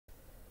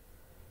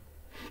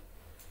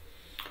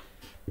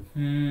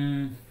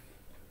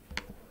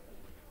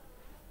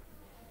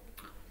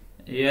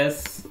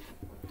Yes,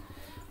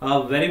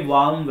 a very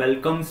warm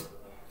welcome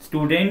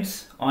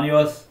students on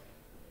your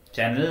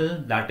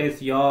channel, that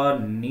is your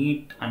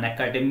NEET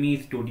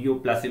Unacademy Studio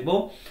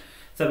Placebo।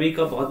 सभी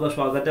का बहुत बहुत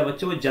स्वागत है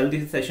बच्चों। जल्दी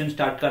से सेशन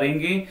स्टार्ट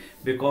करेंगे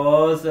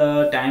because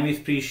time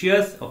is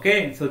precious. Okay,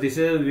 so this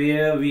is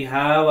where we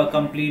have a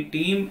complete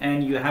team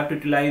and you have to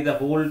utilise the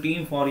whole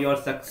team for your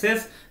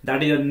success.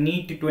 That is your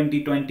NEET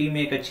 2020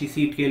 में एक अच्छी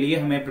seat के लिए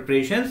हमें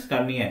preparations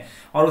करनी है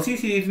और उसी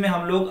सीरीज में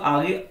हम लोग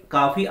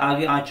काफी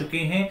आगे आ चुके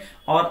हैं।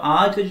 और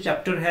आज का जो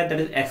चैप्टर है that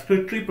is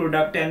excretory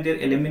product and there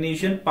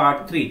elimination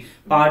part 3।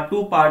 Part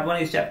 2 part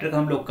 1 इस चैप्टर का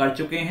हम लोग कर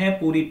चुके हैं।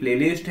 पूरी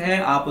प्लेलिस्ट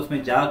है, आप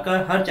उसमें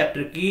जाकर हर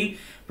चैप्टर की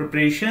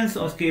प्रिपरेशंस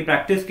उसकी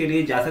प्रैक्टिस के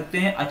लिए जा सकते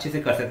हैं, अच्छे से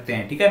कर सकते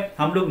हैं। ठीक है,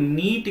 हम लोग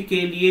नीट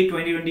के लिए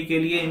 2020 के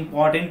लिए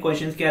इंपॉर्टेंट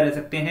क्वेश्चंस क्या रह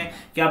सकते हैं,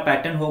 क्या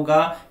पैटर्न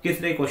होगा,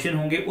 किस तरह क्वेश्चन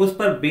होंगे, उस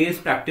पर बेस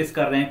प्रैक्टिस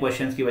कर रहे हैं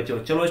क्वेश्चंस की बच्चों।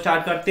 चलो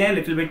स्टार्ट करते हैं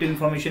लिटिल बिट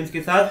इन्फॉर्मेशन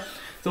के साथ।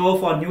 So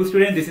for new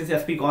students, this is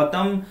SP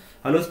Gautam.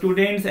 Hello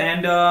students,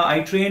 and I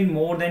trained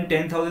more than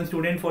 10,000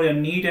 students for your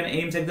NEET and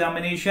AIIMS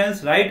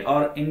examinations, right?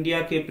 और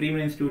इंडिया के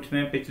प्रीमियर इंस्टीट्यूट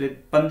में पिछले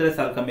 15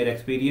 साल का मेरा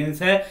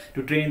एक्सपीरियंस है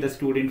to train the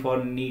student for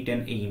NEET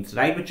and AIIMS,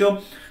 right बच्चों?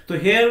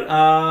 तो here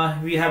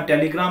we have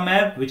Telegram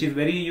app which is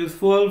very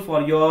useful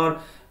for your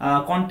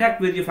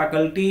contact with your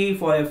faculty,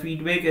 for your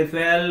feedback as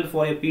well,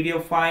 for your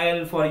PDF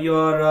file, for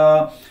your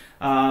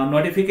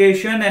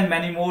notification and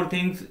many more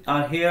things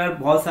are here.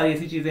 बहुत सारी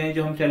ऐसी चीजें हैं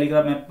जो हम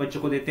Telegram में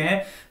बच्चों को देते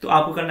हैं। तो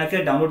आपको करना क्या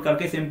है, डाउनलोड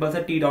करके सिंपल सा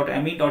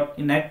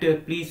t.me.net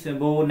प्लीज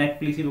वो नेट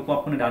प्लीज को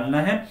आपको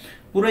डालना है।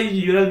 पूरा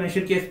यूआरएल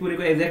मेंशन किया, इस पूरे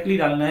को एग्जैक्टली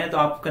डालना है तो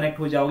आप कनेक्ट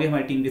हो जाओगे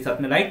हमारी टीम के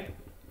साथ में, राइट?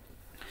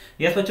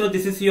 Yes, बच्चों,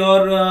 this is your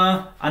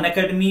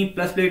Unacademy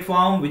Plus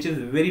platform, which is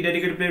very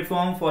dedicated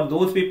platform for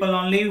those people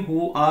only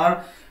who are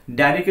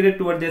dedicated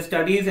toward their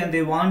studies and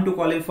they want to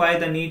qualify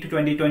the NEET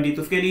 2020।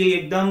 तो उसके लिए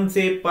एकदम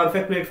से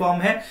perfect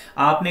platform है।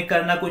 आपने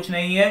करना कुछ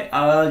नहीं है,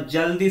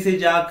 जल्दी से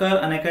जाकर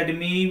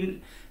Unacademy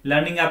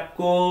लर्निंग ऐप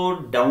को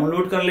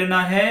डाउनलोड कर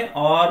लेना है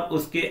और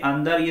उसके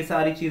अंदर ये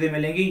सारी चीजें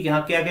मिलेंगी।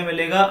 यहाँ क्या क्या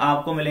मिलेगा,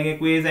 आपको मिलेंगे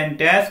क्विज एंड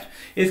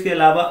टेस्ट। इसके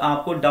अलावा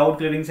आपको डाउट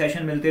क्लियरिंग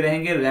सेशन मिलते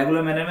रहेंगे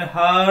रेगुलर मैनर में।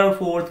 हर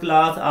 4th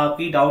क्लास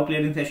आपकी डाउट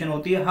क्लियरिंग सेशन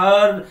होती है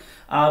हर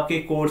आपके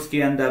कोर्स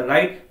के अंदर,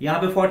 राइट? यहाँ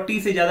पे 40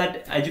 से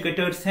ज्यादा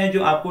एजुकेटर्स हैं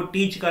जो आपको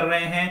टीच कर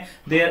रहे हैं।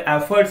 Their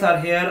efforts are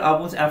here.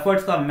 आप उस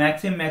एफर्ट्स का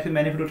मैक्सिमम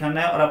बेनिफिट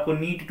उठाना है और आपको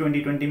नीट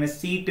 2020 में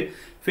सीट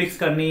फिक्स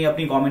करनी है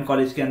अपनी गवर्नमेंट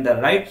कॉलेज के अंदर,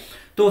 राइट?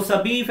 तो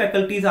सभी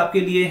फैकल्टीज आपके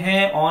लिए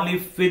हैं only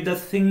with the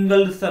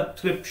single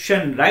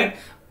subscription, right?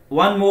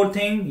 One more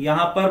thing,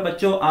 यहां पर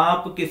बच्चों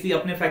आप किसी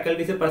अपने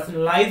फैकल्टी से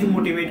पर्सनलाइज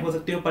मोटिवेट हो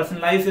सकते हो,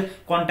 पर्सनलाइज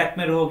कांटेक्ट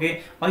में रहोगे।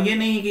 और ये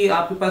नहीं कि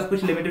आपके पास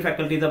कुछ लिमिटेड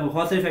फैकल्टीज,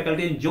 बहुत सारी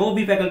फैकल्टीज, जो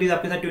भी फैकल्टीज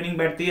आपके साथ ट्यूनिंग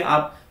बैठती है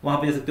आप वहां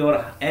पे जा सकते हो।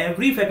 और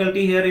every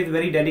faculty here is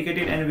very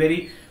dedicated and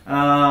very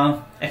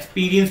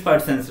experience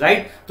person,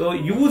 right? तो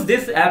use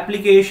this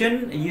application,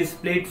 this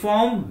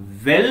platform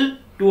well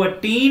to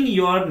attain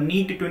your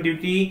NEET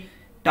 2020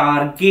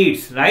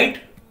 targets,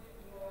 right?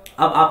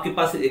 अब आपके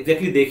पास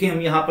एग्जैक्टली देखें,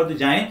 हम यहां पर तो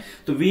जाएं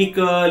तो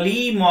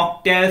वीकली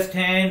मॉक टेस्ट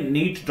हैं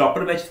नीट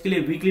ड्रॉपर बैच के लिए।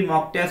 Weekly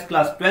mock test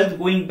class 12th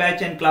going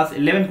batch and class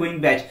 11th going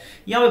batch.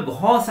 यहाँ पे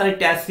बहुत सारे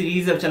टेस्ट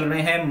सीरीज अब चल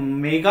रहे हैं।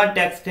 मेगा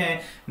टेस्ट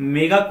हैं,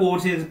 mega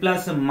courses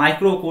plus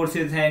micro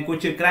courses हैं,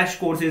 कुछ क्रैश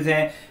कोर्सेज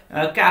हैं,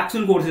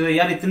 कैप्सूल कोर्सेज है।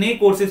 यार इतने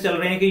कोर्सेज चल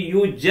रहे हैं कि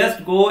you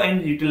just go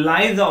and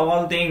utilise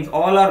all things,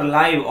 all are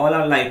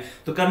live.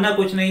 तो करना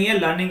कुछ नहीं है,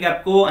 लर्निंग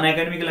ऐप को,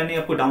 अनअकैडमी की लर्निंग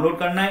ऐप को डाउनलोड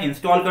करना है,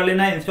 इंस्टॉल कर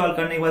लेना है। इंस्टॉल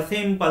करने के बाद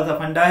सिंपल सा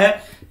फंडा है,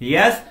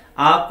 यस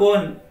आपको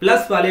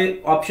प्लस वाले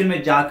ऑप्शन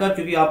में जाकर,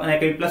 क्योंकि आप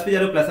अनअकैडमी प्लस पे जा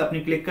रहे हो, प्लस अपनी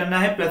क्लिक करना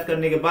है। प्लस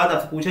करने के बाद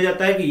आपसे पूछा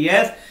जाता है कि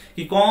यस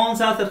कि कौन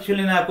सा सब्सक्रिप्शन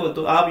लेना है आपको,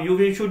 तो आप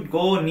you should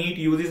go NEET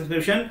use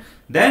subscription.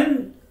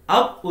 Then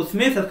अब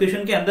उसमें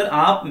सब्सक्रिप्शन के अंदर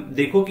आप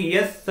देखो कि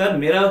यस सर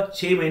मेरा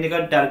 6 महीने का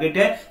टारगेट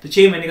है तो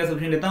 6 महीने का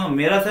सब्सक्रिप्शन लेता हूं।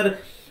 मेरा सर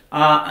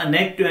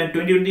नेक्स्ट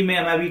 2020 में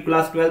मैं अभी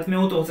क्लास 12th में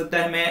हूं तो हो सकता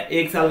है मैं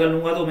 1 साल का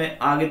लूंगा तो मैं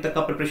आगे तक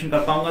का प्रिपरेशन कर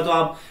पाऊंगा, तो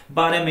आप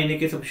 12 महीने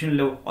के सब्सक्रिप्शन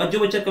लो। और जो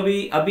बच्चा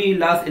कभी अभी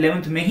लास्ट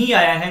 11th में ही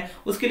आया है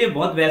उसके लिए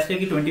बहुत बेस्ट है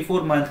कि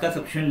 24 मंथ का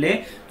सब्सक्रिप्शन ले,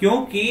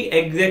 क्योंकि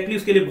एग्जैक्टली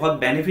उसके लिए बहुत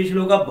बेनिफिशियल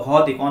होगा,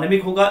 बहुत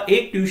इकोनॉमिक होगा।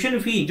 एक ट्यूशन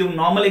फी जो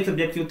नॉर्मल एक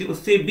सब्जेक्ट की होती है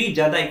उससे भी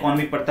ज्यादा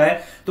इकोनॉमिक पड़ता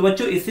है। तो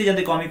बच्चों इससे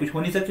ज्यादा इकोनॉमिक कुछ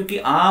हो नहीं सकता, क्योंकि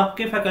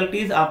आपके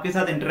फैकल्टीज आपके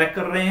साथ इंटरेक्ट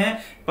कर रहे हैं,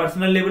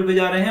 पर्सनल लेवल पे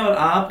जा रहे हैं और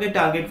आपके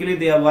टारगेट के लिए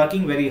they are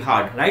working very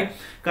hard, right?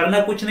 करना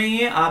कुछ नहीं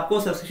है, आपको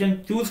सब्सक्रिप्शन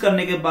चूज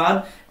करने के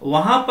बाद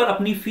वहां पर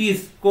अपनी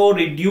फीस को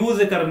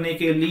रिड्यूस करने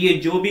के लिए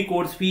जो भी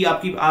कोर्स फी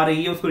आपकी आ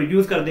रही है उसको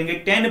रिड्यूस कर देंगे,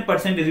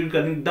 10% रिड्यूस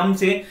कर देंगे एकदम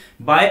से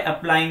by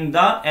applying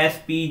the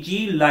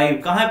SPG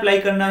live. कहां अप्लाई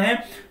करना है,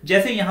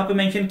 जैसे यहां पे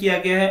मेंशन किया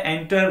गया है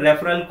एंटर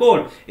रेफरल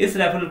कोड, इस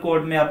रेफरल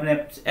कोड में आपने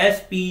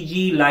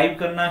SPG लाइव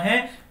करना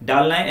है,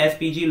 डालना है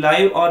SPG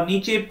लाइव और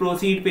नीचे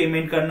प्रोसीड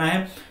पेमेंट करना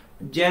है।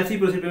 जैसे ही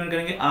प्रोसीड पेमेंट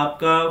करेंगे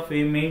आपका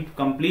पेमेंट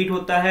कंप्लीट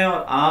होता है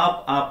और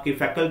आप आपके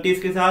फैकल्टीज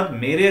के साथ,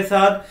 मेरे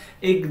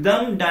साथ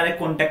एकदम डायरेक्ट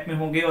कांटेक्ट में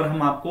होंगे और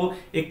हम आपको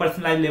एक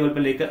पर्सनलाइज लेवल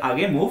पर लेकर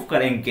आगे मूव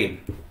करेंगे।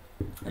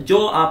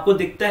 जो आपको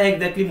दिखता है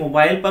एग्जैक्टली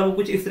मोबाइल पर, वो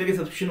कुछ इस तरह के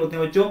सब्सक्रिप्शन होते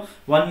हैं बच्चों,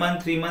 1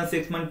 month, 3 month,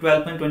 6 month,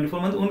 12 month,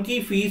 24 month. उनकी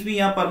फीस भी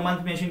यहाँ पर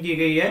मंथ मेंशन की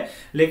गई है,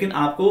 लेकिन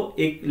आपको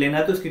एक लेना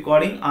है तो उसके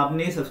अकॉर्डिंग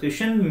आपने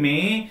सब्सक्रिप्शन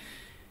में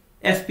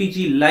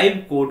SPG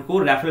लाइव कोड को,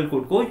 रेफरल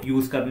कोड को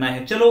यूज करना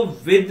है। चलो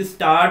विद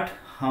स्टार्ट,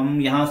 हम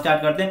यहां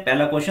स्टार्ट करते हैं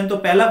पहला क्वेश्चन। तो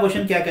पहला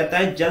क्वेश्चन क्या कहता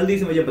है, जल्दी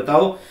से मुझे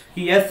बताओ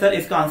कि यस सर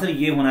इसका आंसर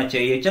ये होना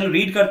चाहिए। चलो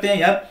रीड करते हैं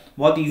यार,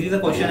 बहुत इजी सा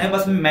क्वेश्चन है,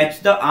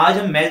 बस आज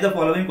हम मैच द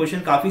फॉलोइंग क्वेश्चन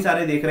काफी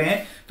सारे देख रहे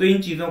हैं, तो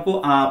इन चीजों को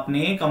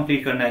आपने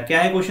कंप्लीट करना है।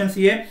 क्या है क्वेश्चन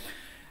ये,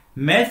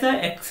 मैच द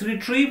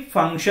एक्सक्रीटरी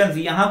फंक्शंस।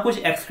 यहां कुछ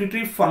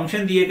एक्सक्रीटरी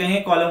फंक्शन दिए गए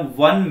हैं कॉलम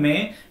 1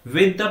 में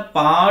with the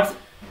parts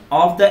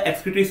of the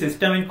excretory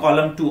system in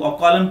column 2, और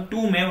कॉलम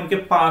 2 में उनके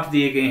पार्ट्स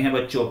दिए गए हैं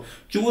बच्चों।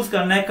 चूज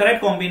करना है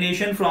correct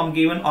combination from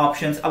given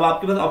options. अब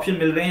आपके पास ऑप्शन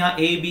मिल रहे हैं यहाँ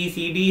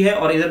ABCD है,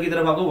 और इधर की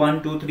तरफ आपको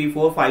 1 2 3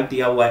 4 5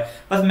 दिया हुआ है।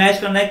 बस मैच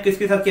करना है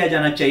किसके साथ किया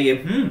जाना चाहिए।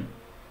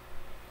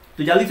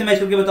 तो जल्दी से मैच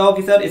करके बताओ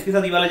कि सर इसके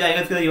साथ ये वाला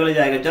जाएगा, इसके साथ ये वाला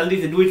जाएगा।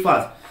 जल्दी से डू इट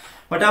फास्ट,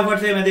 फटाफट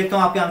से। मैं देखता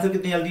हूं आपके आंसर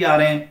कितने जल्दी आ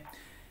रहे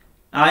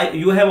हैं।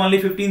 You have only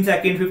 15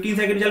 second, 15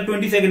 second, चल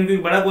 20 सेकंड,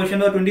 क्योंकि बड़ा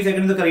क्वेश्चन है, 20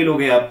 सेकंड तो कर ही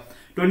लोगे आप।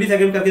 20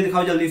 सेकंड करके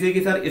दिखाओ जल्दी से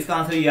कि सर इसका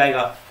आंसर ये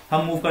आएगा।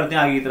 हम मूव करते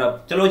हैं आगे की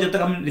तरफ। चलो जब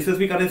तक हम डिस्कस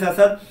भी कर रहे हैं साथ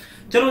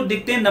साथ, चलो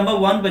देखते हैं नंबर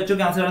 1 बच्चों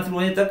के आंसर आना शुरू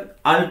होने तक।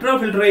 अल्ट्रा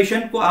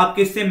फिल्ट्रेशन को आप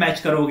किससे मैच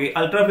करोगे,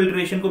 अल्ट्रा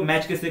फिल्ट्रेशन को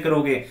मैच किससे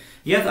करोगे।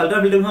 यस,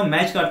 अल्ट्रा फिल्ट्रेशन को हम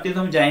मैच करते हैं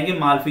तो हम जाएंगे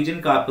मालफिजियन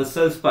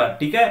कार्पसल्स पर,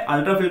 ठीक है।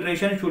 Ultra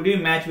filtration should be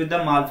match with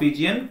the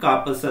Malpighian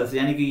corpuscles,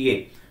 यानी कि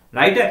ये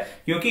राइट है,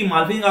 क्योंकि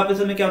मालफिजियन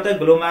कार्पसल्स में क्या होता है,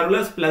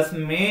 ग्लोमेरुलस प्लस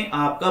में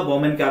आपका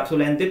Bowman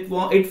capsule, and it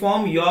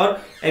form your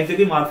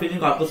exactly Malpighian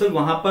corpuscle.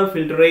 वहां पर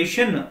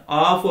फिल्ट्रेशन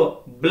ऑफ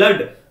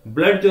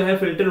ब्लड जो है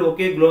फिल्टर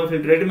होके ग्लोमेरुलर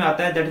फिल्ट्रेट में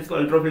आता है, that is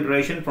called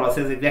ultrafiltration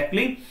process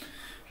exactly,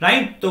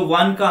 right. तो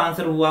 1 का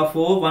आंसर हुआ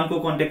 4, 1 को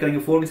कांटेक्ट करेंगे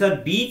 4 के साथ।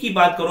 बी की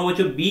बात करो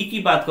बच्चों, बी की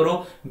बात करो।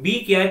 बी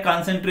क्या है,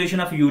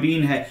 कंसंट्रेशन ऑफ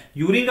यूरिन है।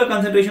 यूरिन का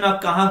कंसंट्रेशन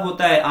आप कहां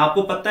होता है,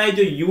 आपको पता है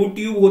जो यू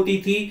ट्यूब होती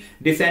थी,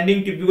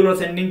 डिसेंडिंग ट्यूब्यूल और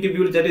sending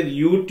tubule, that is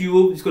you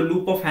tube, जिसको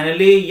लूप ऑफ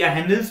हेनले या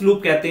हेनल्स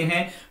लूप कहते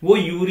हैं, वो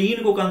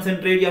यूरिन को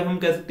कंसंट्रेट, या हम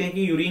कह सकते हैं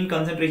कि यूरिन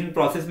कंसंट्रेशन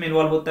प्रोसेस में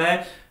इन्वॉल्व होता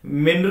है।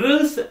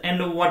 मिनरल्स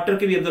एंड वाटर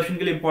के रिएब्जॉर्प्शन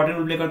के लिए इंपॉर्टेंट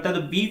रोल प्ले करता है।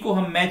 तो बी को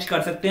हम मैच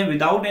कर सकते हैं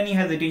विदाउट एनी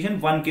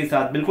हेजिटेशन 1 के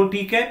साथ, बिल्कुल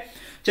ठीक है।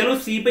 चलो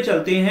सी पे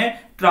चलते हैं।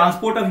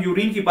 ट्रांसपोर्ट ऑफ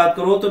यूरिन की बात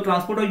करो, तो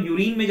ट्रांसपोर्ट ऑफ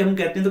यूरिन में जब हम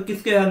कहते हैं तो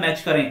किसके साथ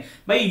मैच करें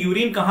भाई,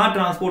 यूरिन कहां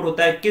ट्रांसपोर्ट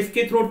होता है,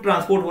 किसके थ्रू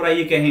ट्रांसपोर्ट हो रहा है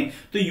ये कहें,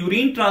 तो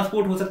यूरिन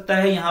ट्रांसपोर्ट हो सकता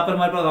है। यहां पर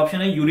हमारे पास ऑप्शन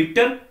है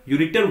यूरिटर।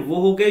 यूरिटर वो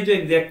हो गए जो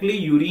एग्जैक्टली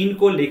यूरिन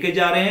को लेके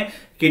जा रहे हैं,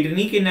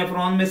 किडनी के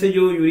नेफ्रॉन में से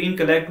जो यूरिन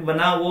कलेक्ट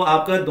बना वो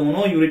आपका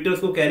दोनों यूरिटर्स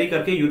को कैरी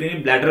करके यूरिनरी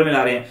ब्लैडर में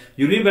ला रहे हैं।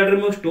 यूरिनरी ब्लैडर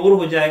में वो स्टोर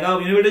हो जाएगा,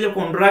 यूरिनरी ब्लैडर जब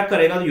कॉन्ट्रैक्ट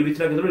करेगा तो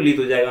यूरिथ्रा के थ्रू रिलीज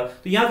हो जाएगा।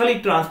 तो यहां खाली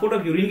ट्रांसपोर्ट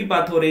ऑफ यूरिन की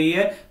बात हो रही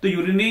है, तो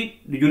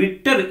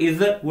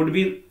यूरिटर वुड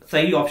बी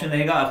सही ऑप्शन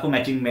रहेगा आपको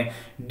मैचिंग में।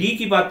 डी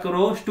की बात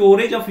करो,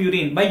 स्टोरेज ऑफ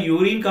यूरिन, भाई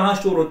यूरिन कहां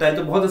स्टोर होता है,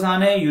 तो बहुत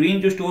आसान है। यूरिन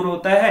जो स्टोर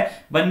होता है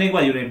बनने के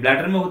बाद यूरिन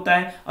ब्लैडर में होता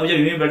है। अब जब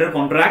यूरिन ब्लैडर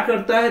कॉन्ट्रैक्ट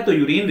करता है तो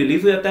यूरिन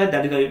रिलीज हो जाता है,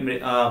 दैट इज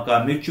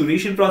का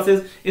मिक्सचुरेशन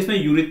प्रोसेस। इसमें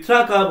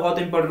यूरिथ्रा का बहुत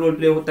इंपॉर्टेंट रोल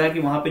प्ले होता है कि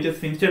वहां पे जो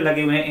स्फिंक्टर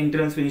लगे हुए हैं,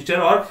 इंटरनल स्फिंक्टर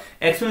और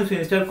एक्सटर्नल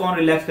स्फिंक्टर, कौन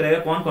रिलैक्स करेगा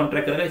कौन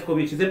कॉन्ट्रैक्ट करेगा, इसको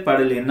भी अच्छे से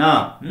पढ़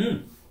लेना।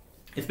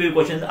 इस पे भी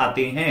क्वेश्चन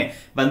आते हैं,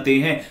 बनते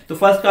हैं। तो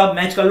फर्स्ट का आप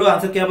मैच कर लो,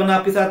 आंसर क्या बना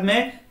आपके साथ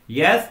में,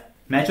 यस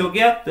मैच हो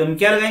गया। तो हम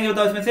क्या लगाएंगे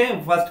बताओ, इसमें से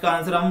फर्स्ट का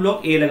आंसर हम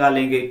लोग ए लगा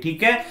लेंगे,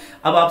 ठीक है।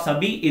 अब आप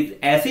सभी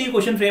ऐसे ही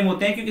क्वेश्चन फ्रेम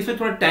होते हैं क्योंकि इसमें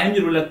थोड़ा टाइम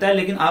जरूर लगता है,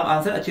 लेकिन आप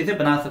आंसर अच्छे से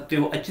बना सकते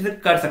हो, अच्छे से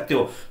कर सकते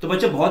हो। तो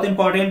बच्चों बहुत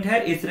इंपॉर्टेंट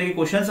है, इस तरह के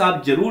क्वेश्चंस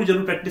आप जरूर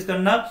प्रैक्टिस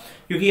करना,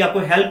 क्योंकि आपको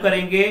हेल्प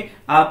करेंगे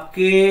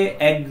आपके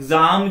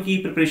एग्जाम की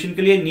प्रिपरेशन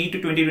के लिए,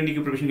 नीट 2020 की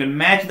प्रिपरेशन के लिए।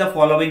 Match the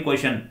following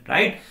question,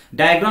 right,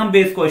 diagram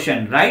based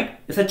question, right,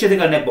 इसे अच्छे से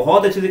करना है,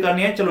 बहुत अच्छे से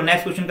करनी है। चलो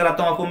नेक्स्ट क्वेश्चन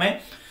कराता हूं आपको मैं।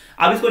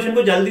 अब इस क्वेश्चन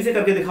को जल्दी से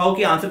करके दिखाओ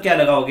कि आंसर क्या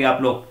लगाओगे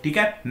आप लोग, ठीक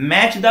है।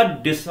 मैच द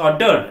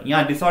डिसऑर्डर,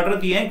 यहां डिसऑर्डर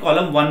दिए हैं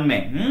कॉलम 1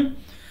 में,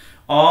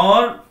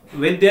 और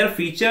with their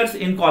features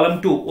in column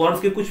 2, और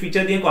उसके कुछ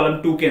फीचर दिए कॉलम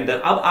 2 के अंदर।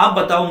 अब आप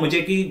बताओ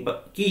मुझे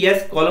कि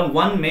यस कॉलम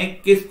 1 में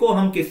किसको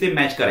हम किससे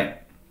मैच करें।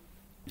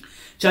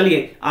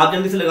 चलिए आप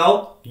जल्दी से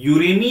लगाओ।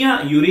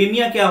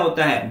 यूरेमिया क्या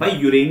होता है भाई,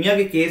 यूरेमिया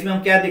के केस में हम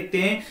क्या देखते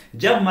हैं,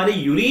 जब हमारे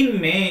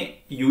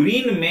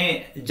यूरिन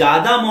में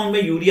ज्यादा अमाउंट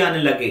में यूरिया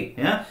आने लगे,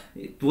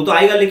 वो तो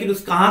आएगा, लेकिन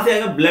उस कहां से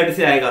आएगा, ब्लड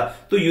से आएगा।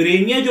 तो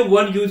यूरेमिया जो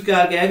वर्ड यूज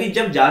किया गया है कि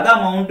जब ज्यादा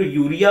अमाउंट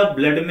यूरिया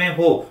ब्लड में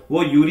हो,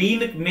 वो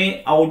यूरिन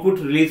में आउटपुट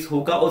रिलीज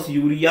होगा, उस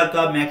यूरिया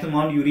का मैक्सिमम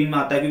अमाउंट यूरिन में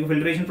आता है, क्योंकि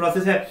फिल्ट्रेशन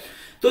प्रोसेस है।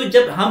 तो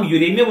जब हम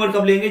यूरेमिया वर्ड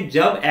कब लेंगे,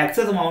 जब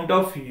excess amount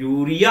of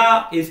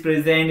urea is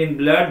present in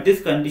blood,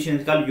 this condition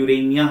is called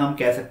uraemia हम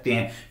कह सकते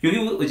हैं,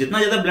 क्योंकि जितना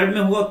ज्यादा ब्लड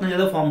में होगा उतना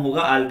ज्यादा फॉर्म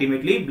होगा,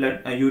 अल्टीमेटली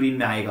ब्लड यूरिन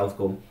में आएगा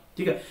उसको,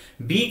 ठीक है।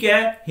 बी क्या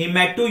है,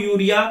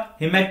 हिमेटोयूरिया।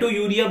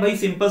 हिमेटोयूरिया भाई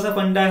सिंपल सा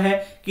फंडा है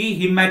कि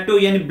हिमेटो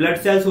यानी ब्लड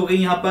सेल्स हो गई,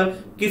 यहां पर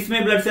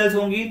किसमें ब्लड सेल्स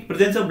होंगी,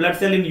 presence of blood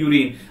cell in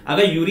urine.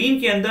 अगर यूरिन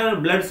के अंदर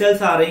ब्लड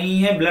सेल्स आ रही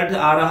हैं, ब्लड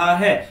आ रहा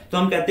है, तो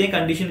हम कहते हैं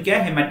कंडीशन क्या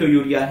है,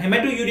 हिमेटोयूरिया।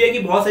 हिमेटोयूरिया की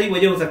बहुत सारी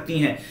वजह हो सकती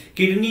हैं,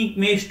 किडनी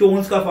में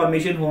स्टोन्स का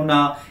फॉर्मेशन होना,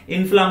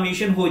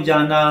 इन्फ्लामेशन हो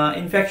जाना,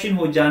 इन्फेक्शन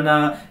हो जाना,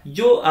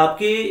 जो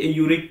आपके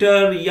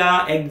यूरिटर या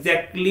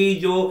एग्जैक्टली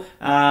जो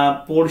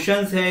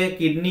पोर्शंस है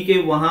किडनी के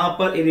वहां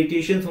पर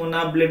इरिटेशन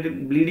होना,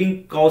 ब्लीडिंग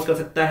कॉज कर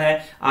सकता है,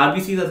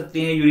 आरबीसी आ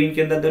सकती है यूरिन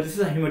के अंदर, दैट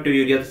इज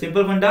हिमेटोयूरिया।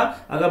 सिंपल फंडा,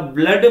 अगर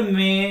ब्लड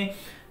में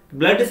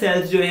ब्लड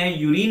सेल्स जो हैं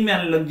यूरिन में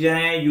आने लग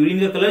जाएं, यूरिन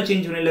का कलर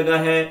चेंज होने लगा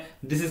है,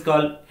 दिस इज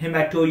कॉल्ड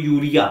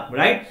हिमेटोयूरिया,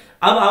 राइट।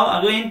 अब आओ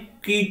अगर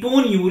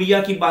कीटोन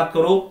यूरिया की बात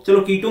करो, चलो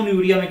कीटोन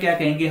यूरिया में क्या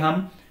कहेंगे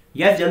हम,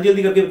 यस जल्दी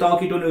जल्दी करके बताओ।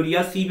 कीटोन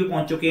यूरिया, सी पे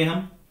पहुंच चुके हैं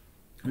हम,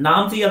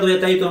 नाम से याद हो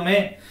जाता है तो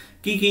हमें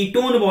कि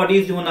कीटोन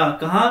बॉडीज जो होना,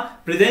 कहां,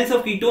 presence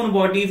of ketone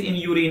bodies in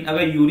urine.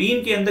 अगर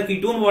यूरिन के अंदर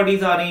कीटोन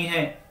बॉडीज आ रही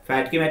हैं,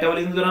 फैट के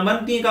मेटाबॉलिज्म के दौरान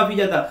बनती है काफी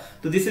ज्यादा,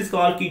 तो this is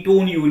called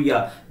ketone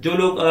urea. जो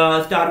लोग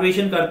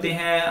स्टार्वेशन करते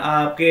हैं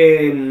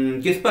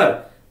आपके किस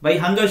पर भाई,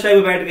 हंगर स्ट्राइक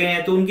पे बैठ गए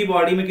हैं, तो उनकी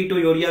बॉडी में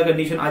कीटोयूरिया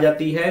कंडीशन आ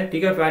जाती है,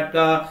 ठीक है, फैट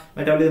का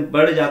मेटाबॉलिज्म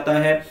बढ़ जाता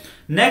है।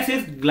 Next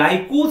is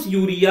ग्लाइकोस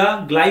urea.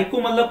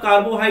 ग्लाइको मतलब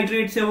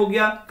कार्बोहाइड्रेट से हो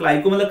गया,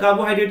 ग्लाइको मतलब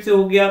कार्बोहाइड्रेट से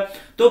हो गया,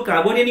 तो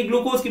कार्बोन यानी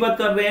ग्लूकोज की बात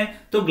कर रहे हैं,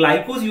 तो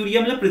ग्लाइकोस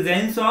यूरिया मतलब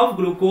presence of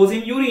glucose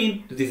in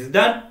urine, this is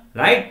done,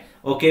 right,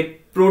 okay.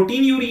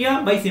 Protein urea,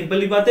 भाई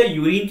सिंपल बात है,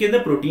 यूरिन के अंदर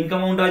प्रोटीन का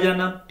अमाउंट आ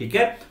जाना, ठीक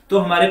है, तो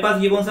हमारे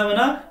पास ये कौन सा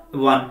बना,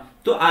 1।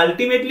 तो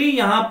अल्टीमेटली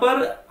यहां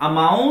पर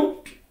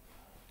amount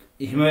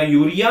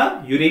urea,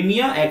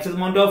 Urania, excess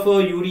amount of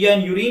urea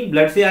and urine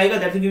blood से आएगा,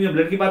 दैट्स क्योंकि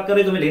ब्लड की बात कर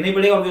रहे हैं तो हमें लेना ही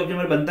पड़ेगा, ऑप्शन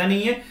में बनता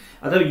नहीं है,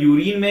 अगर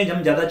यूरिन में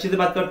हम ज्यादा अच्छे से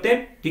बात करते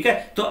हैं, ठीक है।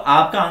 तो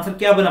आपका आंसर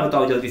क्या बना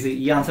बताओ जल्दी से,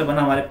 ये आंसर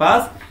बना हमारे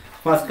पास,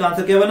 फर्स्ट का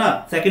आंसर क्या बना,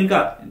 सेकंड का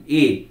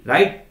ए,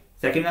 राइट,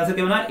 सेकंड आंसर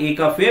क्या बना, ए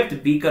का 5th,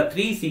 बी का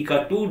 3, सी का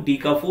 2, डी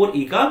का 4,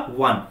 ई का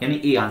 1,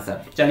 यानी ए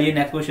आंसर। चलिए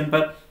नेक्स्ट क्वेश्चन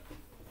पर।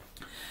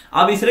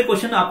 अब इस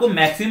क्वेश्चन आपको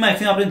मैक्सिमम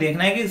आपने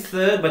देखना है कि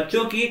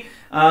बच्चों की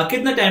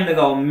कितना टाइम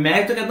लगाओ।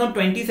 मैं तो कहता हूं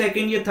 20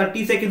 सेकंड या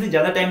 30 सेकंड से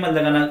ज्यादा टाइम मत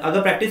लगाना,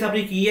 अगर प्रैक्टिस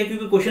आपने की है,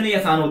 क्योंकि क्वेश्चन ये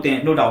आसान होते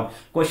हैं, नो डाउट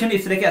क्वेश्चन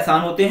इस तरह के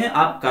आसान होते हैं,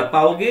 आप कर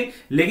पाओगे,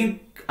 लेकिन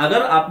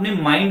अगर आपने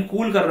माइंड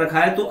कूल कर रखा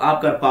है तो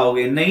आप कर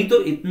पाओगे, नहीं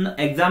तो इतना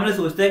एग्जामिनर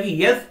सोचता है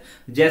कि यस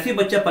जैसे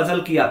बच्चा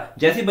पजल किया,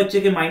 जैसे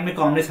बच्चे के माइंड में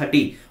कॉमनेस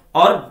हटी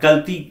और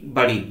गलती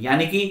बढ़ी,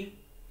 यानी कि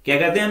क्या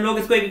कहते हैं हम लोग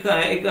इसको,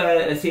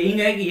 एक सेइंग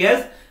है कि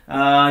यस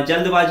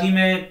जल्दबाजी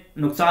में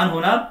नुकसान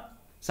होना,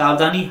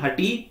 सावधानी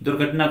हटी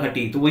दुर्घटना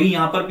घटी, तो वही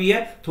यहां पर भी है,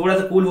 थोड़ा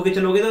सा कूल होकर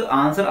चलोगे तो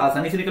आंसर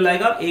आसानी से निकल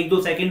आएगा।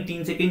 1-2 सेकंड,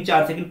 3 सेकंड,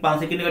 4 सेकंड, 5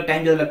 सेकंड अगर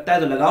टाइम ज्यादा लगता है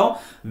तो लगाओ,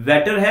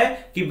 बेटर है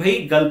कि भाई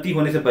गलती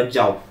होने से बच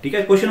जाओ, ठीक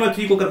है। क्वेश्चन नंबर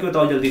 3 को करके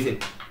बताओ जल्दी से।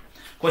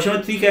 क्वेश्चन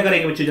नंबर 3 क्या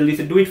करेंगे बच्चों, जल्दी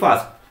से, डू इट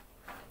फास्ट,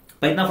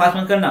 पर इतना फास्ट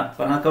मत करना,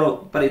 पर हाँ करो,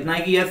 पर इतना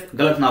है कि यस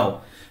गलत ना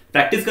हो।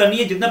 प्रैक्टिस करनी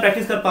है, जितना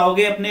प्रैक्टिस कर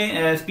पाओगे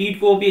अपने स्पीड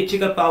को भी अच्छी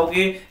कर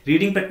पाओगे,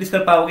 रीडिंग प्रैक्टिस कर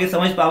पाओगे,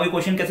 समझ पाओगे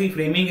क्वेश्चन कैसी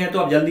फ्रेमिंग है, तो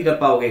आप जल्दी कर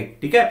पाओगे,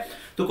 ठीक है।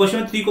 तो क्वेश्चन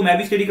नंबर 3 को मैं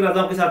भी स्टडी कराता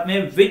हूं आपके साथ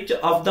में। Which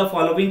of the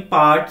following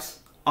parts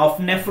of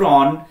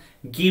nephron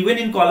given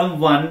in column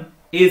 1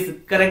 is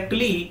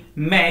correctly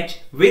match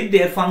with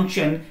their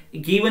function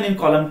given in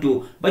column 2।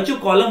 बच्चों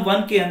कॉलम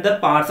 1 के अंदर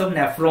पार्ट्स ऑफ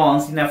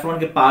नेफ्रॉन्स, नेफ्रॉन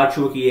के पार्ट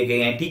शो किए गए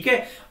हैं, ठीक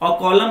है, और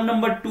कॉलम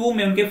नंबर 2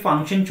 में उनके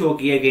फंक्शन शो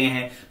किए गए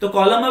हैं। तो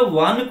कॉलम नंबर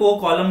 1 को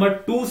कॉलम नंबर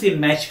 2 से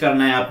मैच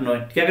करना है आपने,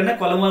 क्या करना है,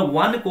 कॉलम नंबर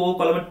 1 को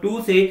कॉलम नंबर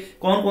 2 से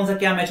कौन कौन सा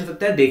क्या मैच हो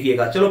सकता है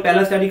देखिएगा। चलो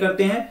पहला स्टडी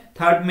करते हैं,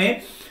 थर्ड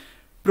में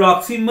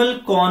प्रॉक्सिमल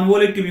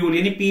कॉन्वोल्यूट ट्यूब्यूल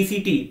यानी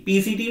पीसीटी।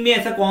 पीसीटी में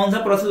ऐसा कौन सा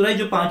प्रोसेस हो रहा है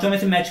जो पांचों में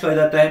से मैच कर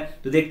जाता है,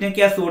 तो देखते हैं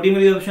क्या सोडियम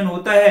रिएब्जॉर्प्शन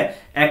होता है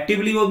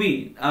एक्टिवली, वो भी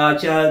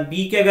अच्छा,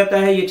 बी क्या कहता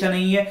है, ये अच्छा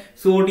नहीं है,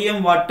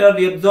 सोडियम वाटर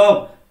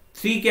रिएब्जॉर्ब।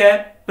 3 क्या है,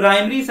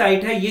 प्राइमरी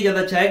साइट है, ये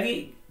ज्यादा अच्छा है कि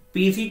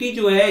पीसीटी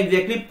जो है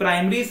एग्जैक्टली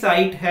प्राइमरी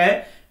साइट है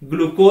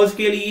ग्लूकोज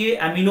के लिए,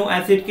 अमीनो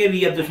एसिड के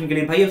रीअब्जॉर्प्शन के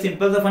लिए। भाई अब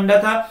सिंपल सा फंडा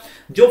था,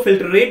 जो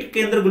फिल्ट्रेट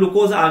के अंदर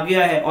ग्लूकोज आ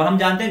गया है, और हम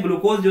जानते हैं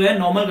ग्लूकोज जो है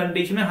नॉर्मल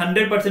कंडीशन में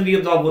 100%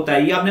 रीअब्जॉर्ब होता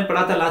है, ये आपने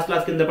पढ़ा था लास्ट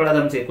क्लास के अंदर, पढ़ा था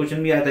हमसे,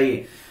 क्वेश्चन भी आया था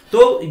ये।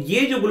 तो ये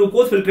जो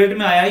ग्लूकोज फिल्ट्रेट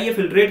में आया है, ये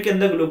फिल्ट्रेट के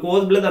अंदर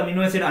ग्लूकोज प्लस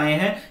अमीनो एसिड आए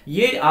हैं,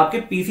 ये आपके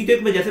पीसीटी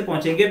में जैसे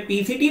पहुंचेंगे,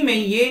 पीसीटी में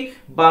ये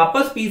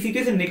वापस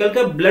पीसीटी से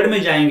निकलकर ब्लड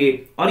में जाएंगे,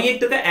 और ये एक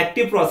तरह का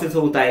एक्टिव प्रोसेस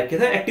होता है।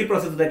 कैसा एक्टिव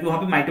प्रोसेस होता है कि वहां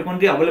पे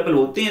माइटोकॉन्ड्रिया अवेलेबल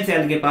होते हैं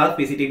सेल के पास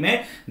पीसीटी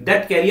में,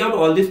 that carry out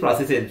all this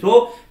processes. So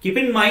keep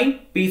in mind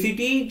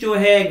PCT जो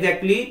है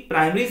एग्जैक्टली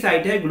प्राइमरी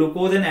साइट है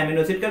ग्लूकोज एंड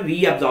अमीनो एसिड का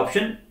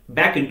reabsorption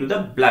back into the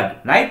blood,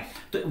 right.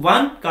 तो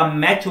 1 का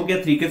मैच हो गया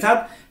 3 के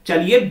साथ।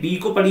 चलिए बी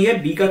को पढ़िए,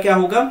 बी का क्या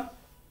होगा,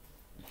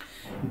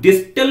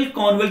 डिस्टल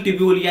कॉन्वोल्यूट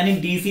ट्यूब्यूल यानी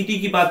डीसीटी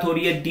की बात हो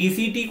रही है।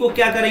 डीसीटी को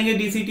क्या करेंगे,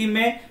 डीसीटी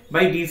में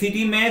भाई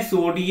डीसीटी में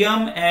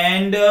सोडियम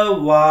एंड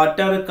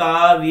वाटर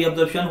का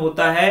रीअब्जॉर्प्शन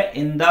होता है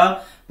in the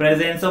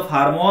presence of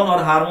hormone,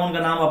 और हार्मोन का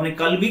नाम आपने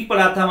कल भी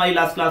पढ़ा था हमारी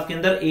लास्ट क्लास के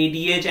अंदर,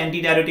 एडीएच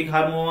एंटी डायरेटिक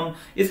हार्मोन।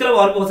 इसके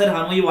अलावा और बहुत सारे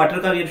हार्मोन, ये वाटर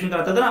का रिएक्शन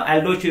कराता था ना,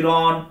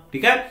 एल्डोस्टेरोन,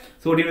 ठीक है,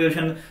 सोडियम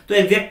रिएक्शन। तो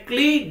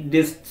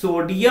एग्जैक्टली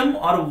सोडियम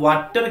और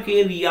वाटर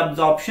के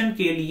रीअब्जॉर्प्शन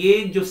के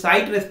लिए जो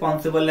साइट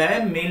रिस्पॉन्सिबल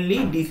है मेनली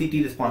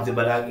डीसीटी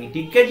रिस्पॉन्सिबल आ गई,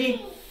 ठीक है जी।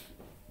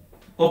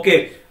 ओके,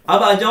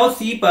 अब आ जाओ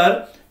सी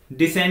पर,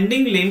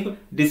 डिसेंडिंग लिम्ब।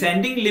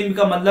 डिसेंडिंग लिम्ब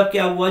का मतलब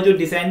क्या हुआ, जो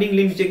डिसेंडिंग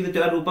लिम्ब नीचे की तरफ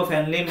चला, रूप ऑफ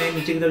फैनले में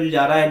नीचे की तरफ जो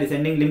जा रहा है,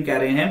 डिसेंडिंग लिम्ब कह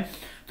रहे हैं।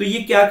 तो ये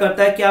क्या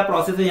करता है, क्या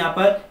प्रोसेस है यहाँ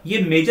पर, ये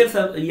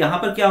मेजर, यहाँ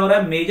पर क्या हो रहा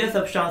है, मेजर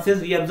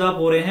सब्सटेंसेस रीअब्जॉर्ब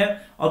हो रहे हैं,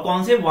 और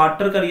कौन से,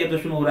 वाटर का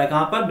रीअब्जॉर्प्शन हो रहा है,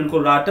 कहां पर,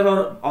 बिल्कुल वाटर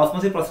और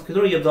ऑस्मोसिस प्रोसेस के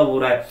थ्रू रीअब्जॉर्ब हो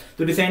रहा है।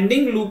 तो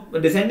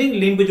डिसेंडिंग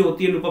लिम्ब जो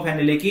होती है लूप ऑफ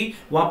फैनले की,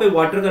 वहां पे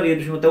वाटर का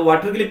रिएक्शन होता है,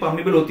 वाटर के लिए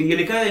परमेबल होती है, ये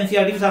लिखा है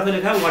एनसीईआरटी के साथ में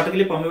लिखा है वाटर के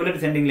लिए परमेबल है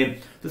डिसेंडिंग लिम्ब,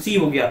 तो सी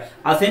हो गया।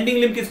 असेंडिंग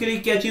लिम्ब किसके लिए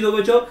क्या चीज हो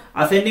बच्चों,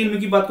 असेंडिंग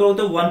लिम्ब की बात करो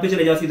तो 1 पे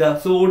चले जाओ सीधा,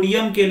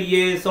 सोडियम के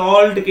लिए,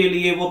 सॉल्ट के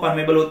लिए वो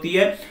परमेबल होती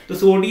है। तो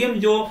सोडियम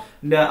जो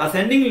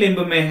असेंडिंग लिम्ब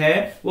में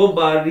है वो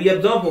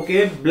रीअब्जॉर्ब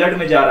होके ब्लड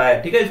में जा रहा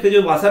है, ठीक है। इसके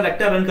जो वासा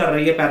रेक्टा रन कर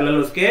रही है पैरेलल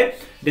उसके,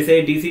 जैसे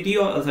डीसीटी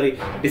और सॉरी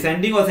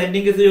डिसेंडिंग और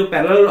असेंडिंग के जो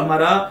पैरेलल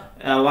हमारा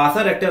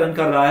वासा रेक्टा रन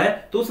कर रहा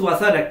है, तो उस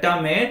वासा रेक्टा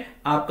में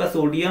आपका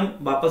सोडियम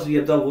वापस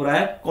रीअब्जॉर्ब हो रहा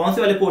है, कौन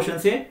से वाले पोर्शन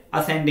से,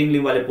 असेंडिंग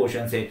लिम्ब वाले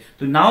पोर्शन से।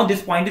 तो now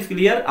this point is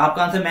clear,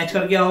 आपका आंसर मैच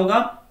कर गया होगा।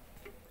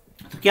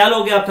 तो क्या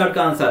लोगे आप थर्ड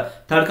का आंसर,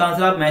 थर्ड का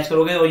आंसर आप मैच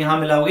करोगे और यहां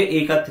मिलाओगे ए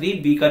का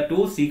 3, बी का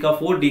 2, सी का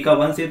 4, डी का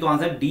 1 से, तो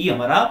आंसर डी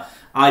हमारा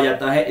आ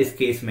जाता है इस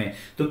केस में।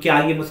 तो क्या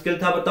ये मुश्किल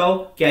था, बताओ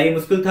क्या ये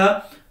मुश्किल था?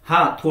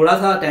 हाँ, थोड़ा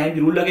सा टाइम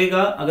जरूर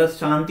लगेगा, अगर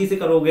शांति से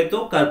करोगे तो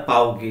कर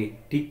पाओगे,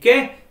 ठीक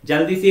है।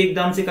 जल्दी से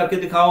एकदम से करके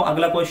दिखाओ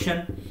अगला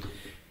क्वेश्चन।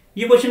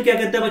 ये क्वेश्चन क्या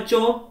कहता है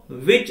बच्चों,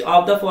 which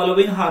of the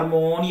following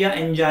hormone या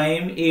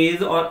एंजाइम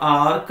इज और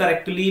आर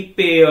करेक्टली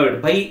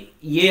पेयर्ड। भाई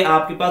ये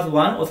आपके पास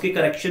 1 उसके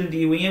करेक्शन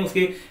दी हुई है,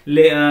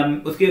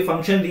 उसके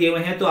फंक्शन दिए हुए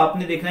हैं, तो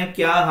आपने देखना है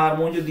क्या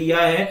हार्मोन जो दिया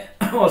है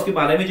और उसके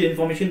बारे में जो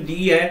इंफॉर्मेशन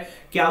दी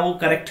है क्या वो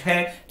करेक्ट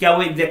है, क्या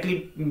वो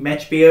एग्जैक्टली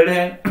मैच पेयर्ड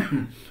है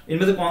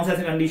इनमें से कौन सा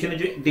ऐसा कंडीशन है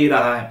जो दे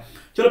रहा है।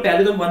 चलो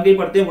पहले तो 1 के ही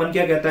पढ़ते हैं। 1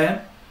 क्या कहता है,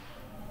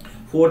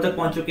 4 तक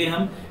पहुंच चुके हैं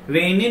हम।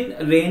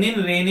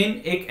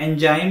 रेनिन एक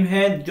एंजाइम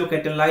है जो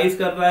कैटेलाइज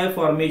कर रहा है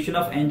फॉर्मेशन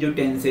ऑफ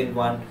एंजियोटेंसिन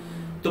 1,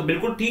 तो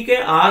बिल्कुल ठीक है।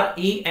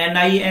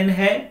 RENIN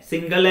है,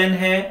 सिंगल एन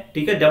है,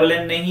 ठीक है, डबल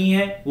एन नहीं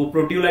है, वो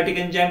प्रोटियोलाइटिक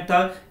एंजाइम था।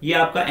 ये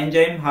आपका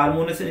एंजाइम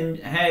हार्मोनस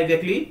है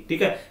एग्जैक्टली,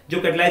 ठीक है,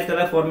 जो कैटेलाइज कर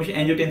रहा है फॉर्मेशन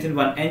एंजियोटेंसिन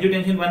 1।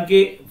 एंजियोटेंसिन 1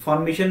 के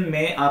फॉर्मेशन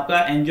में, आपका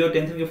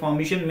एंजियोटेंसिन के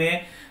फॉर्मेशन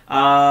में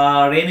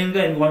रेनिन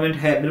का इन्वॉल्वमेंट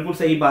है, बिल्कुल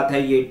सही बात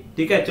है ये,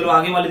 ठीक है। चलो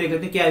आगे वाले देख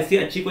लेते हैं, क्या ऐसी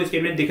अच्छी कोई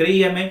स्टेटमेंट दिख रही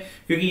है हमें,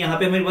 क्योंकि यहाँ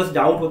पे हमें बस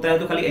डाउट होता है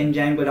तो खाली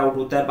एंजाइम पर डाउट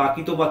होता है,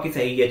 बाकी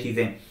सही है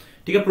चीजें,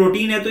 ठीक है।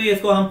 प्रोटीन है तो ये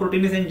इसको हम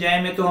प्रोटीनस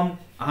एंजाइम है तो हम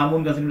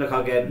हार्मोन कंसेप्ट रखा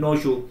गया है, नो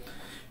इशू।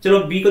 चलो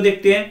बी को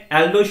देखते हैं।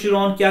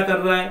 एल्डोस्टेरोन क्या कर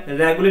रहा है,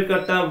 रेगुलेट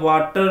करता है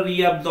water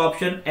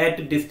reabsorption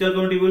eight distal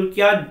communicable.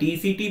 क्या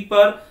डीसीटी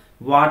पर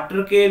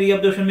वाटर के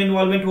रीअब्जॉर्प्शन में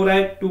इन्वॉल्वमेंट हो रहा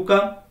है 2 का,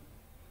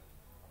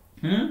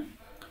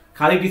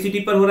 खाली डीसीटी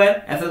पर हो रहा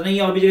है, ऐसा नहीं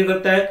है और भी जगह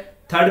करता है।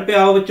 थर्ड पे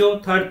आओ बच्चों,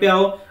 थर्ड पे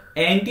आओ।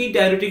 Anti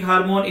diuretic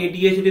hormone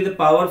ADH is a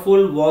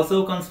powerful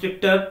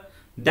वासोकंस्ट्रिक्टर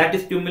that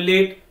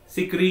stimulate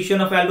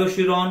secretion of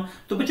aldosterone.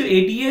 तो बच्चों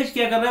एडीएच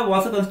क्या कर रहा है,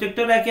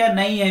 वासोकंस्ट्रिक्टर है क्या,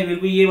 नहीं है,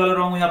 बिल्कुल ये वाला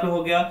रॉन्ग यहाँ पे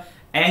हो गया।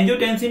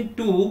 Angiotensin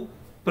 2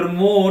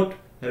 promote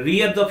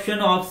reabsorption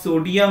of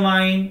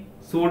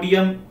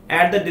sodium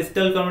at the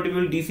distal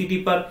convertible DCT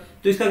पर,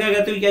 तो इसका क्या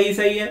कहते हो, क्या ये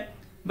सही है?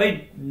 भाई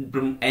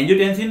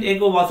एंजियोटेंसिन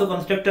एक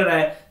वासोकंस्ट्रक्टर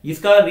है,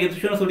 जिसका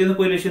रिएब्जॉर्प्शन ऑफ सोडियम से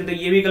कोई रिलेशन था,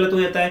 ये भी गलत हो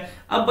जाता है।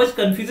 अब बस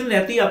कंफ्यूजन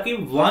रहती है आपकी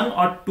 1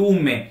 और 2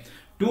 में।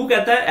 2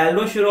 कहता है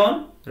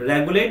एल्डोस्टेरोन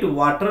रेगुलेट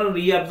वाटर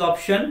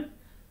रीअब्जॉर्प्शन,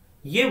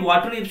 ये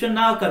वाटर रिएब्जॉर्प्शन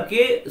ना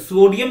करके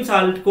सोडियम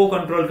साल्ट को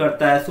कंट्रोल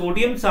करता है,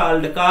 सोडियम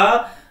साल्ट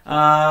का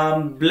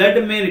ब्लड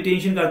में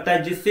रिटेंशन करता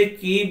है, जिससे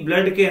कि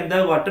ब्लड के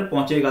अंदर वाटर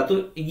पहुंचेगा। तो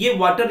ये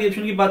वाटर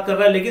रिएक्शन की बात कर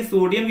रहा है, लेकिन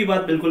सोडियम की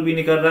बात बिल्कुल भी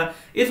नहीं कर रहा।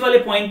 इस वाले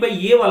पॉइंट पर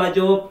ये वाला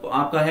जो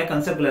आपका है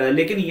कंसेप्ट है,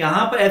 लेकिन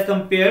यहां पर एज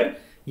कंपेयर्ड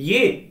ये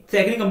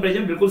सेकंड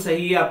कंपेरिजन बिल्कुल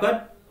सही है आपका,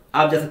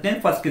 आप जा सकते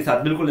हैं फर्स्ट के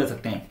साथ, बिल्कुल जा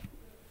सकते हैं।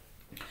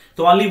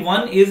 तो only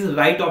 1 is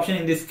right option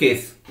in this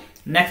case.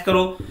 Next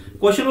करो,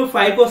 क्वेश्चन नंबर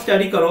 5 को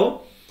स्टडी करो।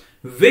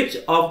 Which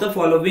of the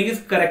following is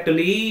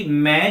correctly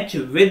match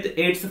with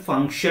its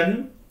function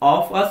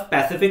of a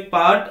specific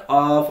part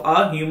of a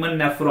human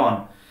nephron?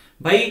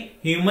 भाई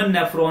ह्यूमन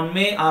नेफ्रॉन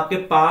में आपके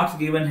parts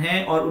given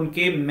हैं और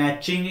उनके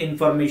matching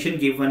information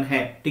given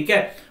है, ठीक है।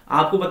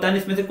 आपको बताना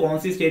इसमें से कौन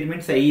सी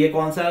स्टेटमेंट सही है,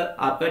 कौन सा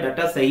आपका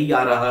डाटा सही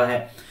आ रहा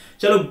है।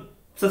 चलो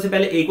सबसे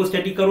पहले ए को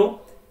स्टडी करो।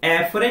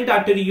 एफरेंट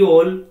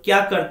आर्टेरियोल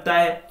क्या करता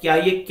है, क्या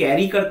ये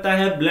कैरी करता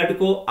है ब्लड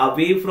को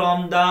अवे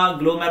फ्रॉम द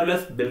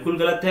ग्लोमेरुलस? बिल्कुल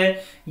गलत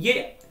है,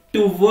 ये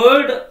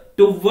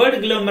टुवर्ड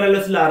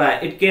ग्लोमेरुलस ला रहा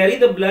है। It carry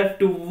the blood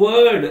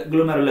toward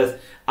glomerulus,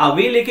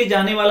 away लेके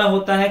जाने वाला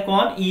होता है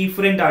कौन?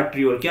 Efferent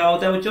arteriole. क्या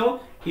होता है बच्चों?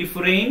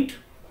 इफरेंट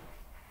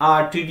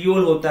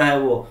आर्टेरियोल होता है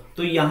वो।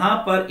 तो यहां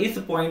पर इस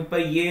पॉइंट पर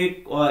ये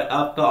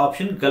आपका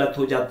ऑप्शन गलत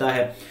हो जाता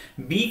है।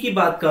 बी की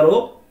बात करो,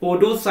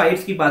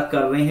 पोडोसाइट्स की बात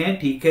कर रहे हैं,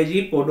 ठीक है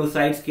जी।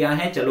 पोडोसाइट्स क्या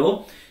है,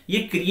 चलो ये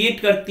क्रिएट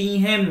करती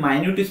हैं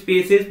माइन्यूट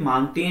स्पेसेस,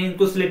 मानते हैं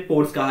इनको स्लिट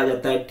पोर्स कहा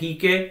जाता है,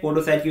 ठीक है,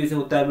 पोडोसाइट की वजह से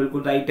होता है,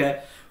 बिल्कुल राइट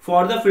है।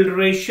 For the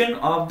filtration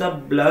of the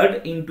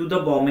blood into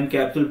the Bowman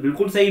capsule,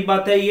 बिल्कुल सही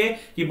बात है ये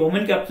कि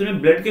बोमेन कैप्सूल में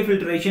ब्लड के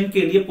फिल्ट्रेशन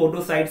के लिए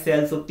पोडोसाइट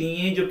सेल्स होती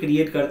हैं जो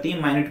क्रिएट करती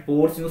हैं माइन्यूट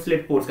पोर्स, इनको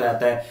स्लिट पोर्स कहा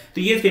जाता है।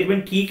 तो ये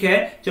स्टेटमेंट ठीक है।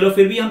 चलो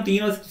फिर भी हम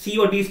तीन सी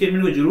और डी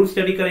स्टेटमेंट को जरूर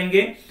स्टडी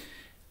करेंगे।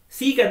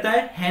 सी कहता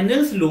है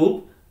हेनेल्स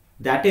loop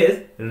that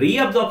is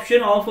reabsorption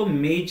of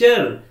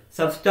major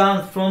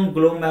substance from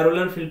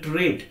glomerular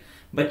filtrate.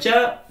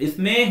 बच्चा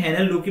इसमें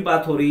हेनेल लूप की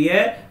बात हो रही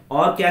है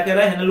और क्या कह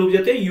रहा है, हेनेल लूप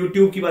जैसे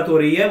यूट्यूब की बात हो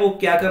रही है, वो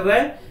क्या कर रहा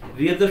है,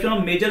 reabsorption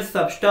of major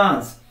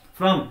substance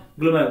from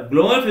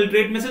glomerular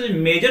filtrate में से जो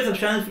मेजर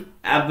सब्सटेंस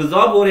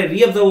एब्जॉर्ब हो रहे हैं,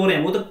 रीअब्जॉर्ब हो रहे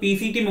हैं, वो तो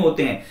पीसीटी में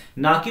होते हैं,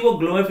 ना कि वो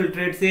ग्लोमेरुलर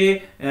फिल्ट्रेट से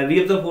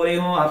रीअब्जॉर्ब हो रहे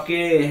हो आपके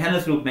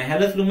हेनेस लूप में।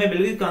 हेनेस लूप में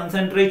बिल्कुल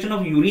कंसंट्रेशन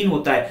ऑफ यूरिन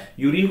होता है,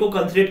 यूरिन को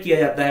कंसंट्रेट किया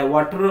जाता है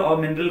वाटर और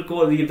मिनरल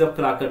को रीअब्जॉर्ब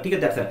कराकर, ठीक है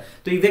दैट्स इट।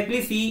 तो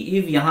एग्जैक्टली सी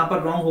इज यहां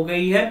पर रॉन्ग हो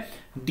गई है।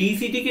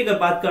 डीसीटी की अगर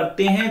बात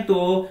करते हैं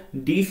तो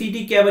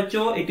डीसीटी क्या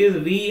बच्चों, it is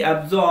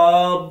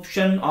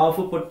reabsorption of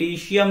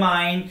potassium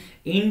ion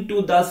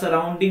into the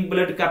surrounding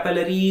blood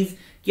capillaries.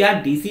 क्या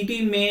डीसीटी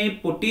में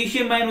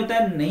पोटेशियम आयन होता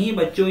है? नहीं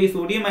बच्चों, ये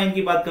सोडियम आयन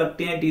की बात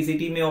करते हैं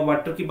डीसीटी में और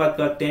वाटर की बात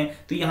करते हैं,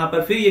 तो यहां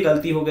पर फिर ये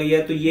गलती हो गई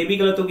है, तो ये भी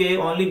गलत हो गया है।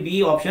 ओनली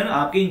बी ऑप्शन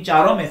आपके इन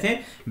चारों में से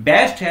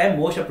बेस्ट है,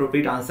 मोस्ट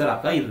अप्रोप्रिएट आंसर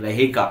आपका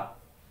रहेगा।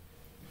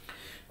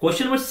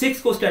 क्वेश्चन नंबर 6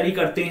 को स्टडी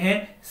करते हैं।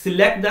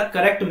 Select the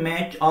correct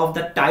match of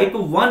the type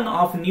 1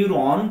 of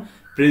neuron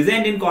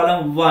present in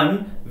column 1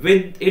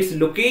 with its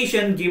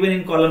location given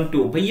in column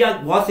 2। भैया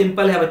बहुत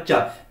सिंपल है बच्चा,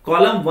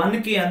 कॉलम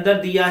 1 के अंदर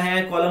दिया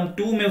है, कॉलम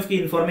 2 में उसकी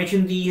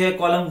इंफॉर्मेशन दी है,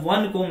 कॉलम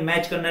 1 को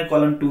मैच करना है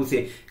कॉलम 2 से।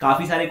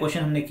 काफी सारे क्वेश्चन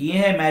हमने किए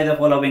हैं मैच द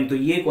फॉलोइंग, तो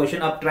ये क्वेश्चन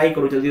आप ट्राई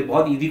करो जल्दी,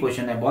 बहुत इजी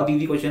क्वेश्चन है, बहुत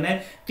इजी क्वेश्चन है।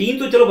 तीन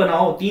तो चलो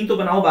बनाओ, तीन तो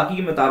बनाओ, बाकी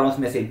की मैं बता रहा हूं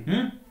उसमें से।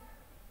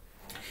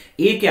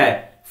 ए क्या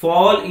है,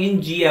 फॉल इन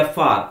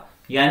जीएफआर,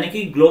 यानी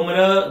कि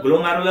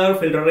ग्लोमेरुलर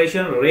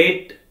फिल्ट्रेशन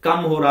रेट कम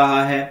हो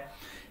रहा है।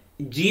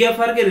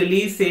 जीएफआर के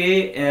रिलीज से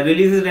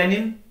रिलीज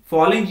रेनिन,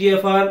 फॉलिंग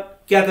जीएफआर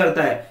क्या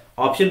करता है,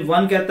 ऑप्शन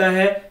 1 कहता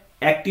है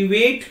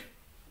activate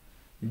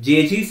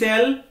JG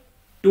cell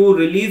to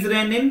release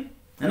rennin,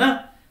 है ना।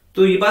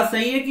 तो ये बात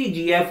सही है कि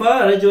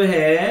जीएफआर जो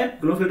है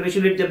ग्लो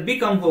फिल्ट्रेशन रेट जब भी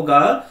कम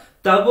होगा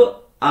तब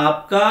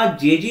आपका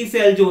जेजी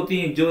सेल जो होती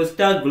है, जो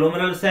एक्स्ट्रा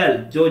ग्लोमेरुलर सेल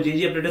जो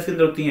जेजी एपरेटस के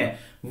अंदर होती हैं,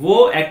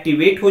 वो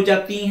एक्टिवेट हो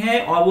जाती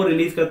हैं और वो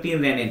रिलीज करती हैं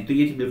रेनिन। तो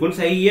ये बिल्कुल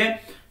सही है।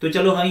 तो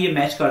चलो हाँ, ये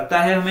मैच करता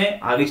है, हमें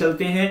आगे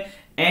चलते हैं।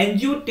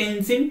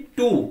 एंजियोटेंसिन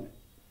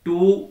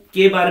 2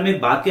 के बारे में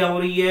बात क्या हो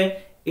रही है,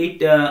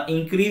 it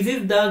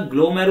increases the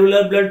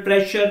glomerular blood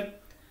pressure.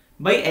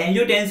 भाई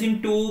एंजियोटेंसिन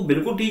 2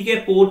 बिल्कुल ठीक है,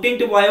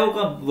 पोटेंट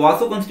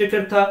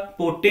वासोकंस्ट्रिक्टर था,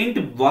 पोटेंट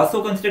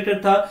वासोकंस्ट्रिक्टर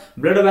था,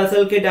 ब्लड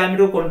वेसल के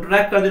डायमीटर को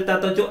कॉन्ट्रैक्ट कर देता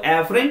था। जो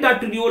एफरेंट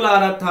आर्टेरियोल आ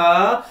रहा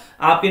था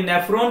आपके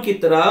नेफ्रॉन की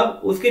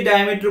तरफ, उसके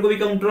डायमीटर को भी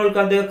कंट्रोल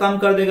कर देगा, कम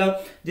कर देगा,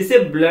 जिससे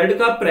ब्लड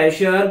का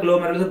प्रेशर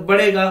ग्लोमेरुलर तक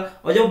बढ़ेगा,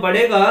 और जब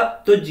बढ़ेगा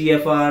तो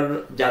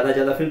जीएफआर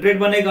ज्यादा फिल्ट्रेट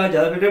बनेगा,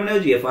 ज्यादा फिल्ट्रेट बनेगा,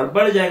 जीएफआर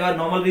बढ़ जाएगा,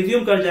 नॉर्मल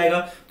रिज्यूम कर जाएगा।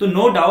 तो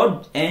नो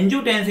डाउट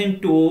एंजियोटेंसिन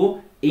 2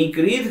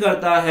 इंक्रीज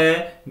करता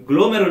है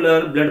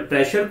ग्लोमेरुलर ब्लड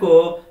प्रेशर को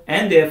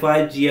एंड देयरफॉर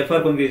जीएफआर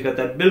को इंक्रीज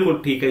करता है।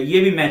 बिल्कुल ठीक है, ये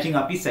भी मैचिंग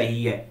आपकी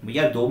सही है।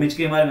 भैया 2 मैच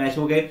के हमारे मैच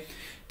हो गए।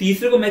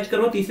 तीसरे को मैच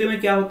करो, तीसरे में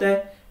क्या होता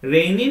है,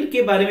 रेनिन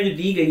के बारे में जो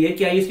दी गई है,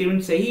 क्या ये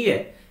स्टेटमेंट सही है?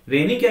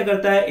 रेनिन क्या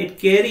करता है, it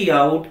carry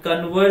out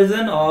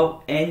conversion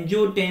of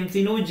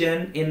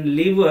angiotensinogen in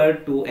liver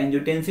to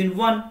angiotensin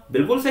 1।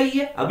 बिल्कुल सही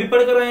है, अभी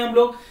पढ़ कर आए हम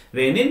लोग।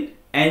 रेनिन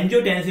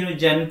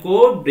एंजियोटेंसिनोजन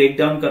को ब्रेक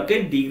डाउन करके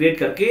डिग्रेड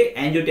करके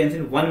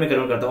एंजियोटेंसिन 1 में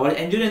कन्वर्ट करता है, और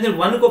एंजियोटेंसिन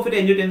 1 को फिर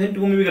एंजियोटेंसिन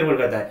 2 में भी कन्वर्ट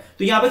करता है।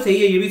 तो यहां पर सही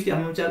है, ये भी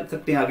हम चल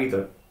सकते हैं आगे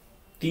तक,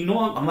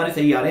 तीनों हमारे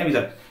सही आ रहे हैं अभी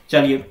तक।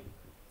 चलिए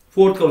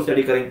 4th को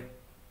स्टडी करें।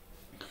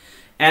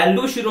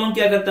 एल्डोस्टेरोन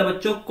क्या करता है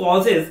बच्चों,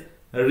 causes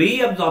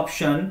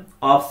reabsorption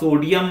of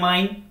sodium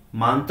ion,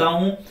 मानता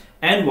हूं,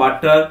 and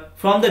water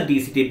from the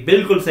DCT.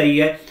 बिल्कुल सही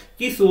है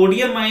कि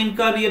सोडियम आयन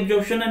का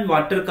रीअब्जॉर्प्शन एंड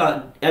वाटर का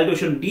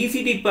एल्डोस्टेरोन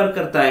डीसीटी पर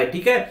करता है,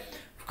 ठीक है।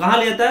 कहां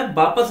ले जाता है,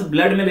 वापस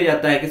ब्लड में ले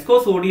जाता है, किसको,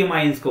 सोडियम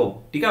आयंस को,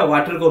 ठीक है,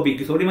 वाटर को भी,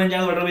 सोडियम आयन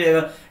जाएगा वाटर में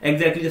जाएगा।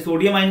 एग्जैक्टली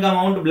सोडियम आयन का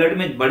अमाउंट ब्लड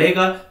में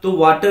बढ़ेगा तो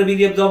वाटर भी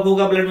रीअब्सॉर्ब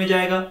होगा, ब्लड में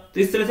जाएगा।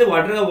 तो इस तरह से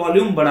वाटर का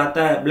वॉल्यूम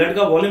बढ़ाता है, ब्लड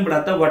का वॉल्यूम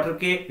बढ़ाता है वाटर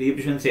के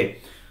रिएब्जॉर्प्शन से,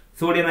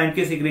 सोडियम आयन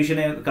के सिक्रीशन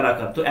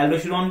कराकर। तो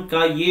एल्डोस्टेरोन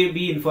का ये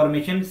भी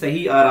इंफॉर्मेशन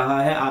सही आ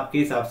रहा है आपके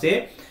हिसाब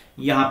से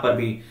यहां पर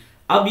भी।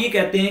 अब ये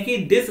कहते हैं कि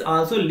this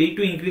also lead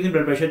to increase in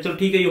blood pressure. चलो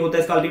ठीक है, ये होता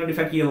है, इसका अल्टीमेट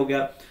इफेक्ट ये हो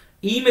गया।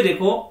 ई में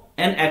देखो,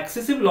 an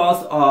excessive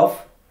loss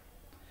of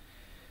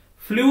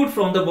fluid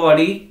from the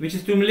body which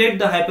stimulate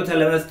the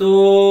hypothalamus.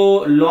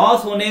 तो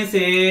लॉस होने से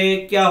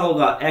क्या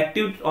होगा,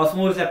 एक्टिव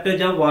ऑस्मो रिसेप्टर,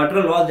 जब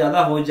वाटर लॉस ज्यादा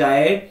हो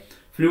जाए,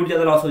 फ्लूइड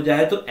ज्यादा लॉस हो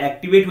जाए तो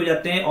एक्टिवेट हो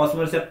जाते हैं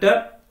ऑस्मो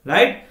रिसेप्टर,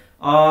 राइट,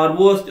 और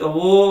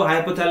वो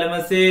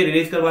हाइपोथैलेमस से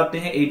रिलीज करवाते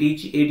हैं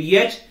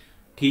एडीएच,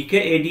 ठीक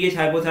है। एडीएच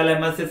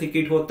हाइपोथैलेमस से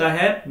सिक्रेट होता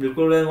है,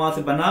 बिल्कुल वहां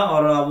से बना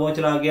और वो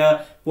चला गया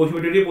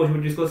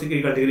पोस्टमोर्टम, को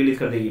सिक्रेट कर देगी, रिलीज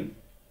कर देगी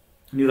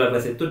न्यूरल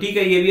से। तो ठीक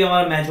है, ये भी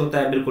हमारा मैच होता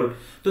है बिल्कुल।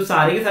 तो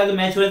सारे के सारे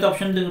मैच हो रहे तो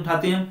ऑप्शन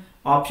उठाते हैं हम।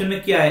 ऑप्शन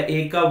में क्या है,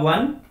 ए का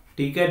 1,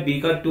 ठीक है, बी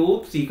का 2,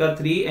 सी का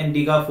 3 एंड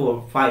डी का 4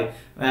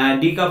 5,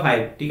 डी का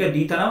 5, ठीक है,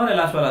 डी था ना हमारा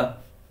लास्ट वाला,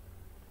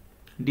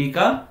 डी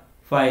का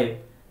 5,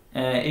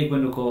 एक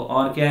मिनट रुको,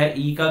 और क्या है,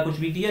 ई का कुछ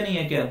भी दिया नहीं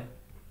है क्या,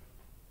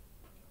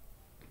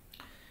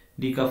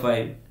 डी का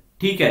 5,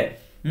 ठीक है।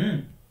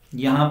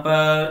 यहां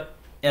पर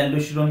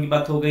एल्डोस्टेरोन की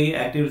बात हो गई,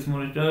 एक्टिव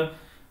रिस्पॉन्डर,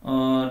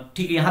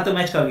 ठीक है, यहां तो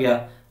मैच कर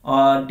गया।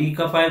 और डी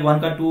का 5,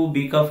 1 का 2,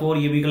 बी का 4,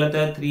 ये भी गलत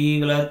है,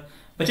 3 गलत,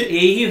 बच्चों ए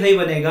ही सही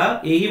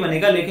बनेगा, ए ही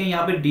बनेगा, लेकिन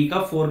यहाँ पे डी का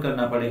 4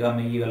 करना पड़ेगा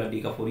हमें, ये वाला डी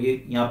का 4,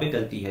 ये यहाँ पे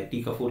गलती है,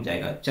 डी का 4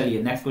 जाएगा।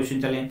 चलिए नेक्स्ट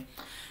क्वेश्चन चलें,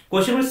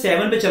 क्वेश्चन नंबर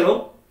 7 पे चलो।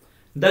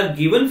 The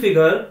given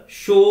figure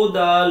show the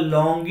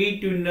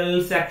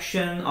longitudinal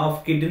section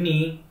of kidney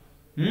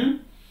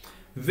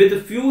with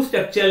few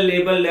structure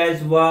label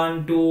as 1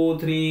 2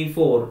 3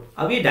 4।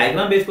 अब ये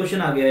डायग्राम बेस्ड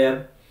क्वेश्चन आ गया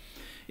यार,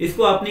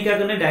 इसको आपने क्या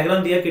करना है,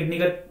 डायग्राम दिया किडनी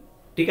का,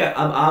 ठीक है,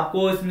 अब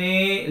आपको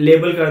इसने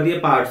लेबल कर दिए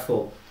पार्ट्स को,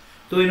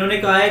 तो इन्होंने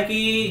कहा है कि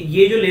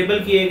ये जो लेबल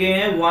किए गए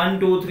हैं 1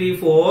 2 3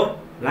 4,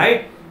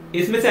 राइट,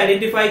 इसमें से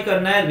आइडेंटिफाई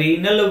करना है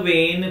रीनल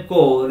वेन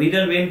को,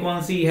 रीनल वेन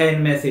कौन सी है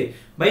इनमें से,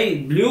 भाई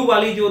ब्लू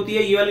वाली जो होती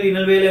है ये वाली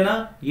रीनल वेन है ना,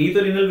 यही तो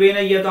रीनल वेन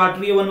है, ये तो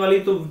आर्टरी है 1 वाली,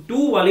 तो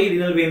 2 वाली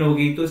रीनल वेन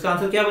होगी, तो इसका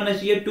आंसर क्या बनना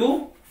चाहिए, 2।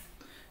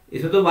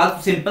 इसमें तो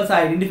बात सिंपल सा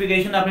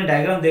आइडेंटिफिकेशन, आपने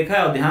डायग्राम देखा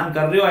है और ध्यान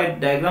कर रहे हो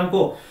डायग्राम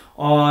को,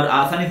 और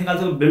आसानी से निकाल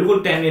सकते,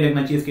 बिल्कुल टाइम नहीं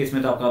लगना चाहिए इस केस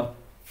में। तो आपका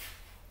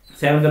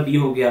 7 का बी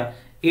हो गया।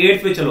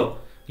 8 पे चलो,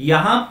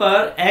 यहां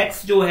पर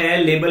x जो है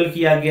लेबल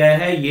किया गया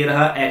है, ये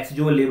रहा x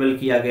जो लेबल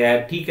किया गया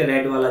है, ठीक है,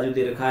 रेड वाला जो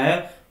दे रखा है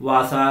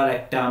वासा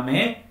रेक्टा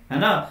में, है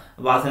ना,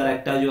 वासा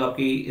रेक्टा जो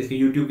आपकी इसके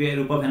यूट्यूब के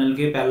रूपा फैनल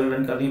के पैरेलल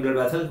रन कर रही है ब्लड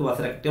वेसल,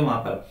 वासा रेक्टा वहां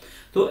पर,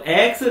 तो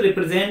x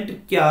रिप्रेजेंट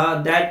क्या,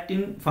 दैट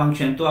इन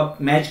फंक्शन, तो आप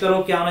मैच करो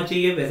क्या होना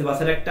चाहिए, वैसे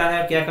वासा रेक्टा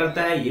है, क्या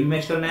करता है, ये भी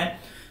मैच करना है।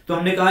 तो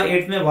हमने कहा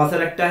 8 में वासा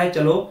रेक्टा है,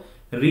 चलो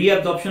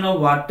reabsorption of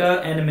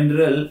water and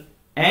mineral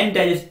and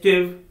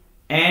digestive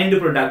and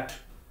product,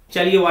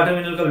 चलिए वाटर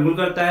मिनरल का बिल्कुल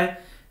करता है,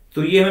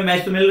 तो ये हमें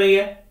मैच तो मिल रही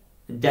है,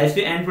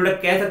 डाइजेस्टिव एंड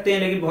प्रोडक्ट कह सकते हैं,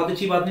 लेकिन बहुत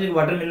अच्छी बात नहीं,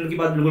 वाटर मिनरल की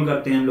बात बिल्कुल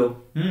करते हैं हम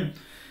लोग।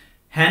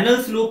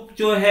 हैनल्स लूप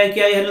जो है,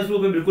 क्या ये हैनल्स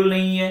लूप है, बिल्कुल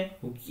नहीं है,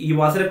 ये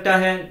वासरेक्टा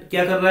है,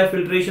 क्या कर रहा है,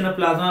 फिल्ट्रेशन ऑफ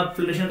प्लाज्मा,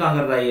 फिल्ट्रेशन कहां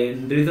कर रहा है,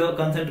 ये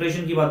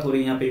कंसंट्रेशन की बात हो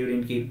रही है यहाँ पे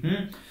यूरिन की।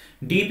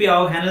 डी पे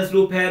आओ, हैनल्स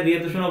लूप है,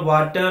 reabsorption of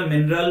water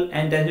mineral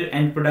and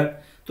and product,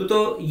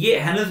 तो ये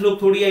हैनल्स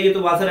लूप थोड़ी है, ये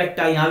तो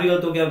वासरेक्टा, यहां भी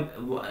गलत हो गया,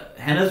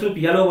 हैनल्स लूप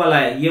येलो वाला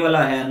है, ये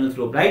वाला है हैनल्स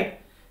लूप, राइट,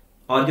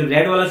 और जो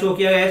रेड वाला शो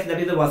किया गया है दैट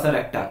इज द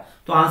वासरेक्टा।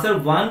 तो आंसर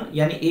 1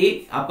 यानी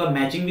ए आपका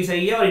मैचिंग भी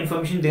सही है और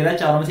इन्फॉर्मेशन दे रहा है,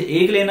 चारों में से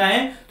एक लेना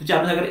है, तो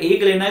चारों में से अगर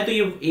एक लेना है तो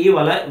ये ए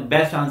वाला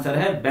बेस्ट आंसर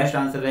है, बेस्ट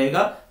आंसर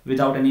रहेगा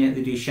without any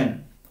hesitation,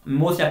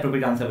 most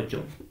appropriate answer बच्चों।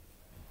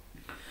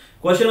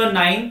 Question number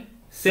 9,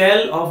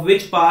 cell of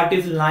which part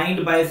is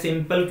lined by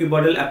simple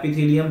cuboidal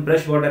epithelium,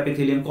 brush border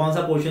epithelium, कौन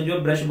सा पोर्शन जो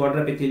ब्रश बॉर्डर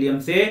एपिथेलियम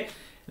से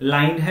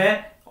लाइंड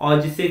है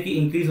और जिससे कि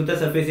इंक्रीज होता है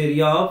surface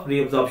area of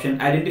reabsorption,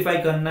 identify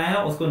करना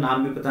है, उसको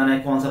नाम भी बताना है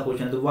कौन सा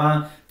क्वेश्चन, तो वहां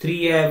 3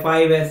 है,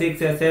 5 है,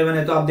 6 है, 7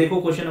 है, तो आप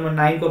देखो क्वेश्चन नंबर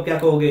 9 को क्या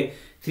कहोगे,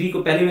 3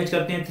 को पहले मैच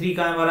करते हैं, 3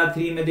 का है हमारा,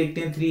 3 में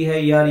देखते हैं 3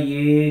 है यार,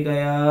 ये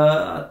गया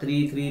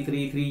 3 3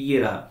 3 3, ये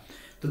रहा,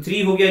 तो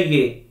 3 हो गया,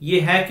 ये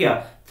है क्या,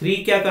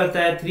 3 क्या करता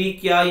है, 3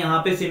 क्या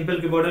यहाँ पे simple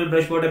cuboidal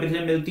brush border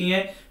epithelium मिलती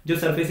है जो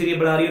सरफेस एरिया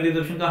बढ़ा रही है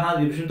रिएब्जॉर्प्शन का, हाँ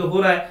रिएब्जॉर्प्शन तो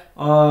हो रहा है,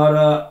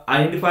 और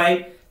आइडेंटिफाई,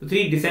 तो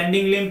 3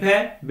 डिसेंडिंग लिम्फ है,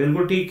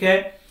 बिल्कुल ठीक है,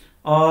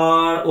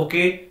 और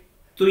ओके,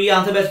 तो ये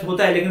आंसर बेस्ट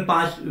होता है, लेकिन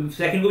 5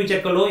 सेकंड को भी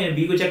चेक कर लो,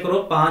 बी को चेक करो,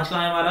 5 का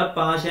है हमारा,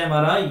 5 है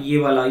हमारा ये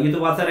वाला, ये तो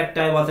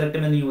वासरेक्टा है, वासरेक्टा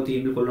में नहीं होती,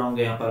 बिल्कुल रॉन्ग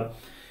है यहाँ पर।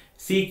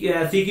 सी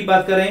की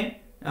बात करें,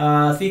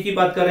 सी की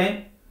बात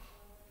करें,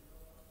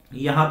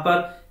 यहां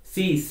पर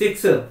सी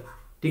 6,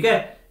 ठीक है,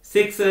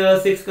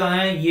 6 कहां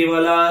है, ये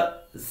वाला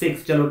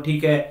 6, चलो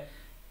ठीक है,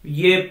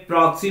 ये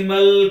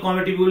प्रॉक्सिमल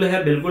कॉन्वेटिब्यूल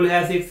है, बिल्कुल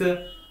है 6,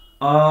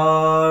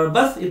 और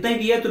बस इतना ही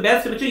दिया है, तो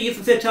बेस्ट बच्चों ये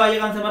सबसे अच्छा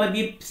आएगा आंसर हमारा,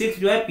 बी 6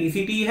 जो है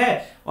पीसीटी है,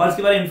 और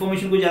इसके बारे में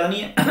इंफॉर्मेशन कोई ज्यादा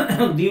नहीं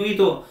है दी हुई,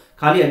 तो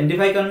खाली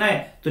आइडेंटिफाई करना है,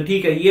 तो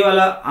ठीक है, ये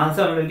वाला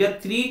आंसर मिल गया।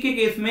 3 के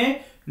केस में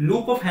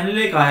लूप ऑफ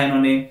हैनले कहा है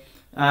इन्होंने,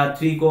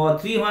 3 को,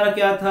 3 हमारा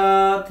क्या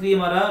था, 3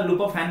 हमारा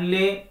loop of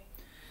Henle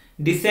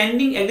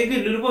descending,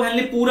 exactly loop of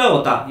Henle पूरा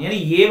होता, यानी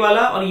ये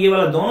वाला और ये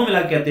वाला दोनों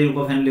मिला के कहते हैं लूप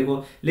ऑफ हैनले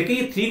को, लेकिन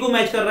ये 3 को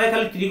मैच कर रहा है,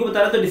 खाली 3 को बता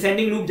रहा है, तो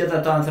डिसेंडिंग लूप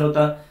जाता आंसर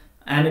होता,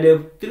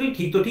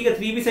 ठीक, तो ठीक है,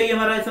 3 भी सही है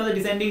हमारा, इसमें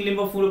descending limb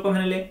of loop of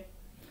Henle,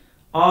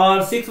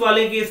 और 6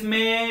 वाले केस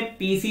में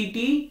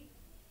पीसीटी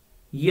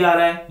ये आ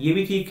रहा है, ये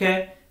भी ठीक है,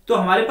 तो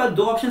हमारे पास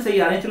 2 ऑप्शन सही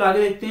आ रहे हैं, चलो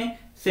आगे देखते हैं।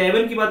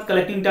 7 की बात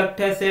कलेक्टिंग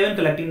डक्ट है, 7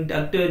 कलेक्टिंग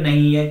डक्ट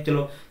नहीं है,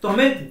 चलो तो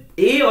हमें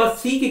ए और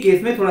सी के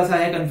केस में थोड़ा सा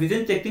है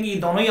कंफ्यूजन, देखते हैं कि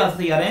दोनों ही आंसर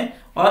सही आ रहे हैं,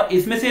 और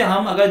इसमें से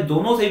हम अगर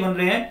दोनों सही बन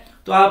रहे हैं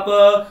तो आप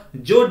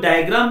जो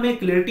डायग्राम में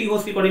क्लियरिटी हो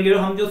उसके अकॉर्डिंग,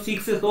 हम जो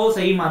 6 को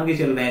सही मान के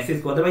चल रहे हैं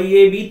 6 को, तो भाई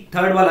ये भी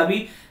थर्ड वाला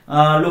भी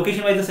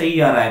लोकेशन वाइज सही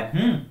आ रहा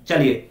है।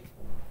 चलिए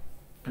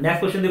नेक्स्ट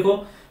क्वेश्चन देखो,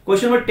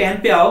 क्वेश्चन नंबर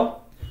 10 पे आओ,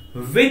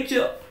 which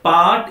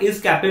part is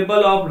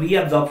capable of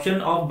reabsorption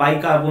of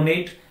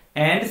bicarbonate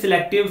and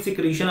selective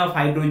secretion of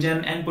hydrogen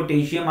and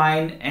potassium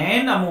ion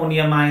and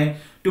ammonium ion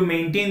to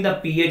maintain the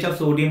pH of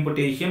sodium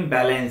potassium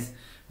balance।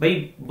 भाई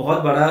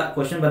बहुत बड़ा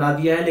question बना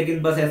दिया है,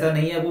 लेकिन बस ऐसा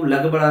नहीं है वो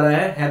लग बड़ा रहा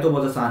है तो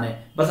बहुत आसान है।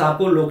 बस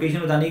आपको लोकेशन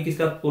बतानी है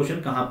किसका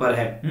क्वेश्चन कहां पर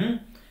है।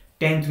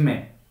 10th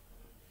में,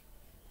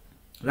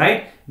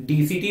 राइट।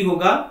 डीसीटी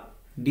होगा,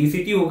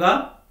 डीसीटी होगा,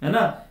 है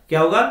ना, क्या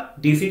होगा,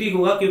 डीसीटी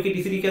होगा, क्योंकि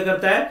डीसीटी क्या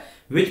करता है,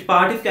 which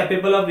part is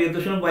capable of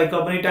reabsorption of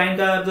bicarbonate ion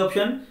का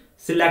absorption,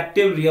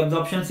 selective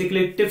reabsorption,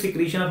 selective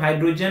secretion of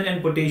hydrogen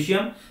and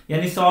potassium,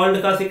 यानी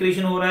सॉल्ट का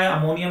सिक्रीशन हो रहा है,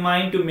 ammonium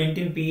ion to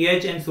maintain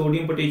pH and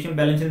sodium potassium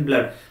balance in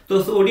blood.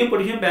 तो sodium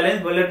potassium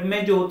balance blood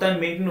में जो होता है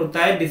मेंटेन होता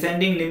है,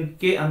 डिसेंडिंग लिम्फ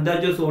के अंदर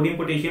जो सोडियम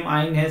पोटेशियम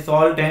आयन है,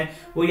 सॉल्ट है,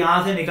 वो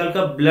यहां से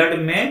निकलकर ब्लड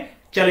में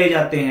चले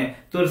जाते हैं।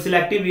 तो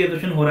सिलेक्टिव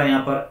रिएब्जॉर्प्शन हो रहा है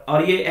यहाँ पर,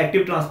 और ये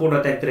एक्टिव ट्रांसपोर्ट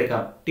होता है एक तरह का,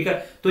 ठीक है।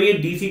 तो ये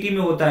डीसीटी में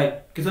होता है,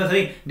 किसमें,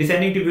 सॉरी,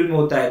 डिसेंडिंग ट्यूब्यूल में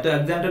होता है। तो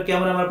एग्जाम्पल क्या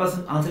हमारे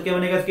पास आंसर क्या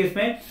बनेगा इस केस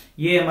में,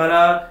 ये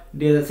हमारा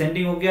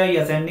डिसेंडिंग हो गया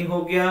या असेंडिंग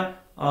हो गया,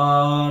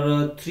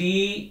 और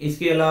 3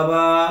 इसके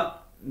अलावा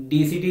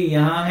डीसीटी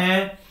यहाँ है।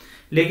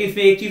 लेकिन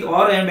इसमें एक चीज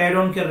और है, ऐड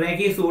ऑन कर रहे हैं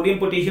कि सोडियम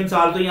पोटेशियम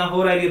साल्ट तो यहाँ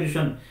हो रहा है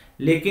रिएब्जॉर्प्शन,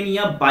 लेकिन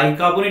यहाँ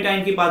बाइकार्बोनेट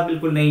आयन की बात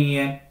बिल्कुल नहीं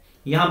है,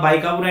 यहाँ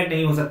बाइकार्बोनेट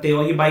नहीं हो सकते,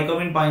 और ये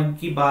बाइकार्बोनेट आयन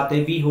की बात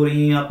है भी हो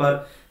रही है यहाँ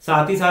पर,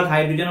 साथ ही साथ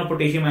हाइड्रोजन और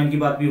पोटेशियम आयन की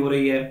बात भी हो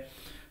रही है।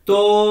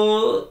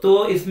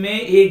 तो इसमें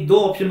एक दो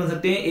ऑप्शन बन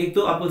सकते हैं, एक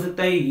तो आप बोल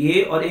सकता है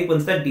ये, और एक बन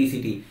सकता है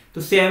डीसीटी।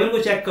 तो 7 को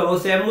चेक करो,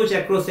 7 को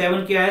चेक करो,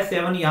 7 क्या है,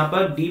 7 यहाँ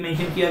पर डी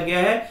मेंशन किया गया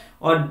है,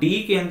 और डी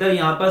के अंदर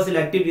यहाँ पर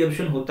सिलेक्टिव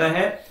रिएब्जॉर्प्शन होता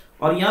है,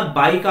 और यहाँ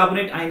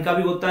बाइकार्बोनेट आयन का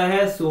भी होता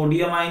है,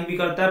 सोडियम आयन भी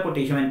करता है,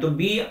 पोटेशियम आयन। तो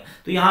बी,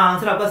 तो यहाँ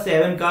आंसर आपका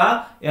 7 का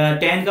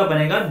 10 का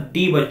बनेगा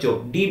डी बच्चों,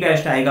 डी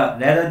बेस्ट आएगा,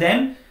 rather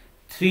than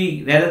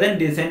 3, rather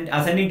than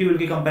ascending tubule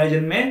के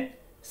कंपैरिजन में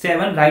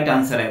 7 राइट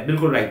आंसर है,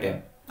 बिल्कुल राइट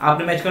है।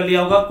 आपने मैच कर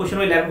लिया होगा। क्वेश्चन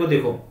नंबर 11 को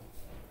देखो।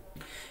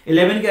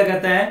 11 क्या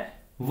कहता है,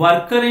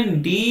 worker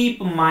in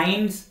deep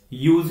mines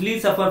usually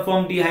suffer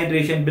from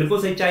dehydration.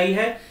 बिल्कुल सच्चाई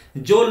है,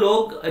 जो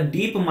लोग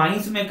डीप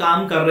माइंस में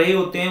काम कर रहे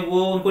होते हैं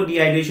वो उनको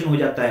डिहाइड्रेशन हो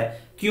जाता है।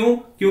 क्यों,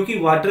 क्योंकि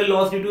water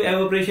loss due to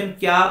evaporation,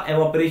 क्या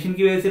एवोपरेशन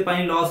की वजह से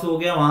पानी लॉस हो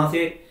गया वहां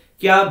से,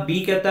 क्या बी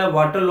कहता है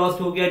वाटर लॉस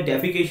हो गया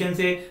डेफिकेशन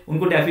से,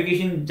 उनको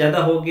डेफिकेशन ज्यादा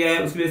हो गया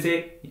है उसकी वजह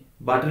से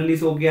वाटर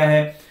रिलीज हो गया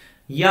है,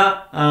 या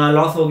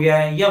लॉस हो गया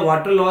है, या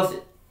water loss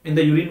in the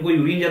urine, को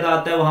यूरिन ज्यादा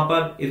आता है वहां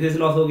पर इस वजह से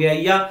लॉस हो गया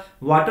है, या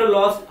water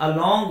loss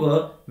along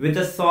with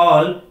the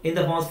salt in the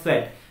form of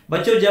sweat.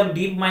 बच्चों जब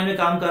डीप माइन में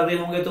काम कर रहे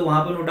होंगे तो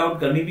वहां पर नो डाउट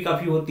गर्मी भी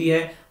काफी होती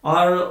है,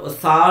 और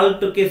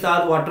साल्ट के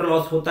साथ वाटर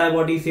लॉस होता है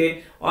बॉडी से,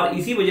 और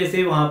इसी वजह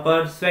से वहां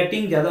पर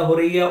स्वेटिंग ज्यादा हो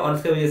रही है, और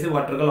इसकी वजह से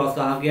वाटर का लॉस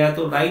कहा गया है।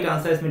 तो राइट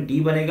आंसर इसमें डी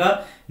बनेगा।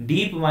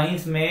 डीप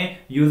माइंस में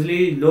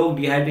यूजुअली लोग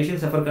डिहाइड्रेशन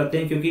सफर करते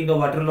हैं, क्योंकि इनका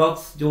वाटर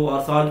लॉस जो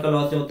और सॉल्ट का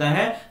लॉस जो होता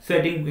है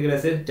स्वेटिंग की वजह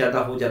से ज्यादा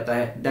हो जाता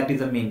है, that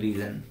is the main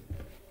reason.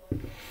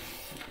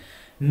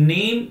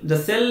 Name the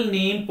cell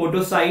name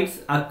podocytes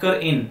occur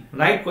in,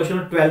 right. Question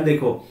number 12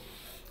 देखो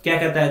क्या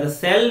कहता है, the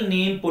cell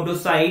name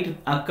podocyte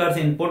occurs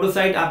in.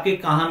 Podocyte आपके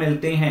कहां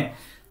मिलते हैं,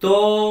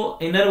 तो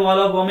inner wall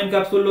of Bowman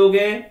capsule हो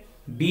गए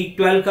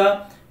B12 का,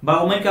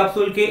 बॉमेन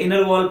कैप्सूल के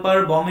इनर वॉल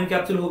पर बॉमेन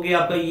कैप्सूल हो गया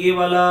आपका ये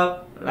वाला,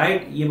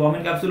 राइट, ये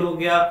बॉमेन कैप्सूल हो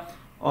गया,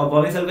 और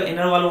बॉमेन सेल का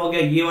इनर वॉल हो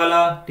गया ये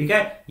वाला, ठीक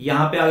है।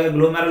 यहाँ पे आ गया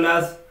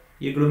ग्लोमेरुलस,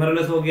 ये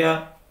ग्लोमेरुलस हो गया,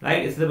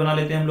 राइट, इससे बना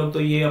लेते हैं हम लोग। तो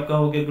ये आपका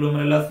हो गया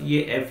ग्लोमेरुलस,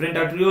 ये एफरेंट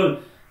आर्टरियोल,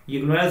 ये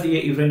ग्लोमेरुलस, ये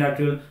इफरेंट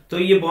आर्टरियोल। तो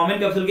ये बॉमेन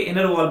कैप्सूल के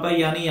इनर वॉल पर,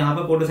 यानी यहाँ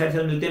पर पोडोसाइट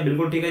सेल मिलते हैं,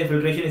 बिल्कुल ठीक है।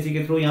 इन्फिल्ट्रेशन इसी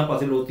के थ्रू यहाँ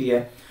पॉसिबल होती है,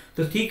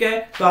 तो ठीक है।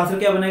 तो आंसर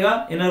क्या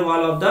बनेगा, inner wall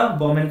of the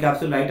Bowman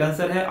capsule right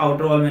answer है।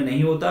 आउटर वॉल में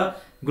नहीं होता,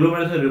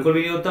 ग्लोमेरुलस में बिल्कुल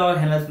भी नहीं होता, और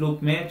हेलस लूप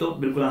में तो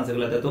बिल्कुल आंसर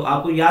गलत है। तो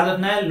आपको याद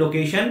रखना है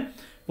लोकेशन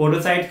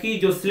पोडोसाइट की,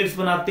 जो स्लिट्स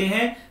बनाते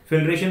हैं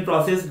फिल्ट्रेशन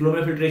प्रोसेस,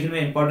 ग्लोमेरुलर फिल्ट्रेशन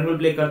में इंपॉर्टेंट रोल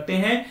प्ले करते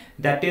हैं,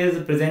 that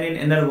is present in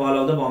inner wall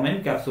of the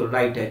Bowman capsule,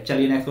 right है।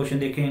 चलिए नेक्स्ट क्वेश्चन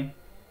देखें।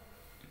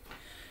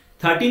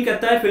 13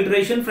 कहता है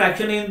filtration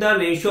fraction in the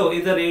ratio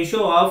is the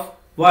ratio of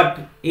what,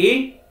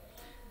 ए।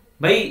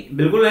 भाई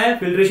बिल्कुल है,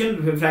 फिल्ट्रेशन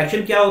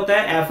फ्रैक्शन क्या होता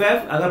है,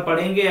 एफएफ। अगर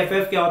पढ़ेंगे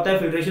एफएफ क्या होता है,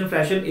 filtration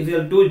fraction is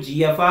equal to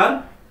GFR,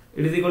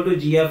 it is equal to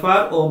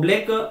GFR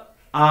oblique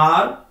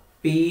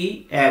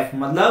RPF.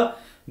 मतलब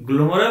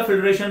ग्लोमेरुलर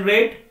फिल्ट्रेशन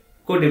रेट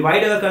को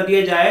डिवाइड अगर कर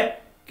दिया जाए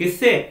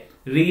किससे,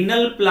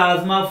 रीनल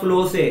प्लाज्मा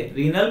फ्लो से,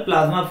 रीनल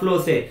प्लाज्मा फ्लो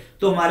से,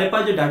 तो हमारे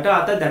पास जो डाटा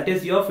आता है that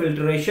is your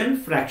filtration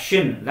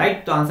fraction,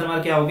 right. तो आंसर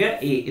हमारा क्या हो गया,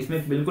 ए।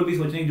 इसमें बिल्कुल भी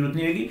सोचने की जरूरत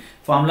नहीं रहेगी,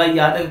 फॉर्मूला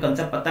याद है,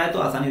 कंसेप्ट पता है तो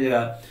आसानी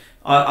देगा।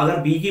 और अगर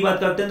बी की बात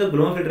करते हैं तो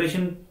glomerular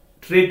filtration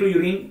rate to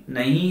urine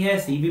नहीं है,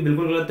 सी भी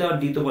बिल्कुल गलत है, और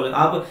डी तो बोले।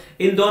 आप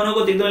इन दोनों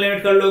को एकदम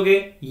लिमिट कर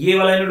लोगे, ये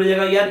वाला लिमिट हो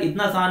जाएगा। यार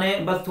इतना आसान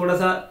है, बस थोड़ा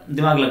सा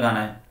दिमाग लगाना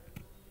है।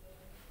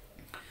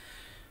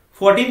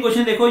 14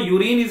 क्वेश्चन देखो,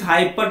 यूरिन इज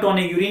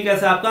हाइपरटोनिक। यूरिन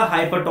कैसा आपका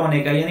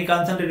हाइपरटोनिक है, यानी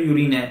कंसंट्रेटेड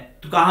यूरिन है।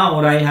 तो कहां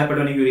हो रहा है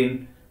हाइपरटोनिक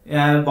यूरिन,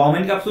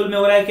 बॉमेन कैप्सूल में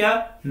हो रहा है क्या,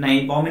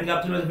 नहीं, बॉमेन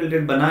कैप्सूल में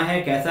फिल्ट्रेट बना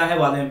है, कैसा है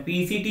बाद में,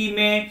 पीसीटी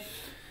में।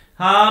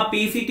 हाँ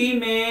पीसीटी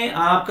में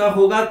आपका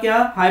होगा क्या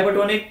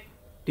हाइपरटोनिक,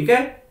 ठीक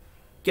है,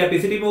 क्या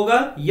पीसीटी में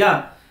होगा,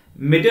 या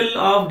middle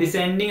of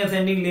descending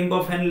ascending limb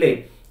of Henle.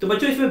 तो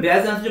बच्चों इसमें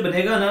बेस्ट आंसर जो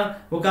बनेगा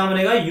ना वो क्या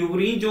बनेगा,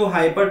 यूरिन जो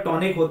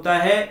हाइपरटोनिक होता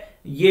है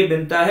ये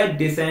बनता है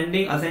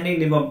डिसेंडिंग असेंडिंग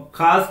लिम्ब,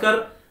 खासकर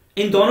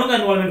इन दोनों का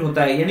इन्वॉल्वमेंट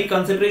होता है, यानी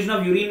कंसेंट्रेशन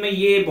ऑफ यूरिन में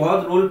ये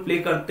बहुत रोल प्ले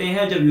करते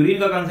हैं। जब यूरिन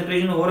का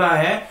कंसेंट्रेशन हो रहा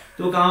है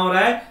तो कहां हो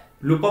रहा है,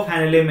 लूप ऑफ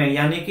हैनेले में,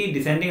 यानी कि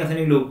डिसेंडिंग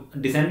असेंडिंग लूप।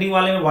 डिसेंडिंग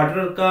वाले में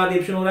वाटर का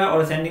रिएक्शन हो रहा है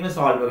और असेंडिंग में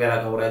सॉल्ट वगैरह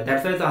का हो रहा है।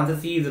 That's why answer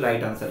C is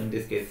right answer in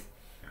this case.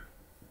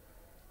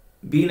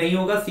 B नहीं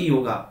होगा, सी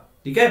होगा।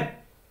 ठीक है,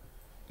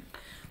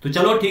 तो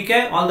चलो ठीक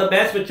है, ऑल द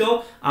बेस्ट बच्चों।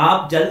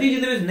 आप जल्दी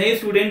जितने नए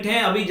स्टूडेंट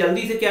हैं अभी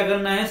जल्दी से क्या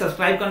करना है,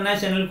 सब्सक्राइब करना है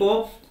चैनल को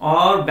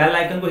और बेल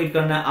आइकन को हिट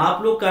करना है।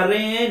 आप लोग कर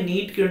रहे हैं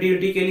नीट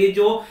 2020 के लिए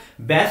जो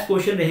बेस्ट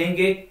क्वेश्चन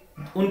रहेंगे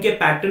उनके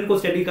पैटर्न को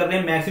स्टडी कर रहे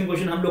हैं। मैक्सिमम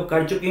क्वेश्चन हम लोग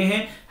कर चुके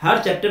हैं, हर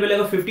चैप्टर में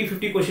लगभग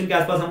 50 क्वेश्चन के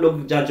आसपास हम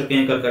लोग जा चुके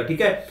हैं कर।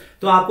 ठीक है,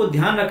 तो आपको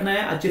ध्यान रखना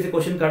है, अच्छे से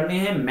क्वेश्चन करने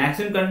हैं,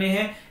 मैक्सिमम करने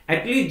हैं।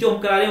 एटलीस्ट जो हम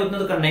करा रहे हैं उतना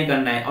तो करना ही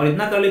करना है, और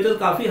इतना कर लेते तो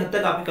काफी हद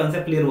तक आपके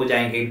कंसेप्ट क्लियर हो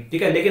जाएंगे।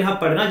 ठीक है, लेकिन हाँ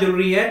पढ़ना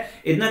जरूरी है।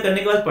 इतना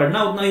करने के बाद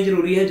पढ़ना उतना ही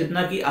जरूरी है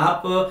जितना कि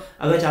आप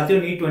अगर चाहते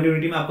हो नीट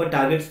 2020 में आपका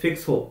टारगेट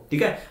फिक्स हो।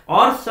 ठीक है,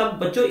 और सब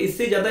बच्चों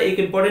इससे ज्यादा एक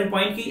इंपॉर्टेंट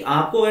पॉइंट कि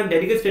आपको अगर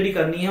डेडिकेट स्टडी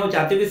करनी है और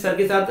चाहते हो कि सर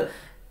के साथ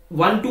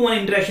 1-to-1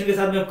 इंटरेक्शन के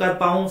साथ मैं कर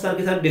पाऊं, सर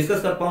के साथ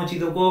डिस्कस कर पाऊं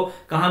चीजों को,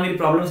 कहां मेरी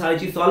प्रॉब्लम सारी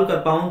चीज सॉल्व कर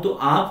पाऊं, तो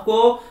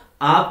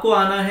आपको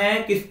आना है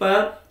किस पर,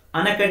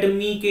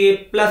 अनअकैडमी के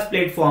प्लस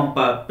प्लेटफॉर्म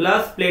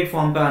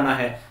पर आना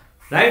है,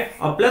 राइट।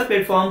 और प्लस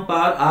प्लेटफॉर्म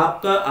पर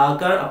आपका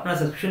आकर अपना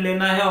सब्सक्रिप्शन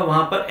लेना है और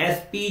वहां पर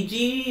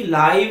एसपीजी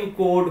लाइव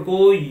कोड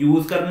को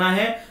यूज करना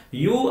है।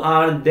 You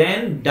are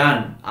then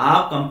done.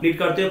 आप कंप्लीट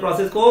करते हो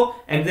प्रोसेस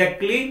को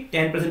एग्जैक्टली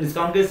 10%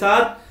 डिस्काउंट के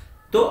साथ,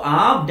 तो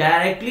आप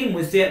डायरेक्टली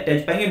मुझसे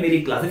टच पाएंगे, मेरी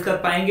क्लासेस कर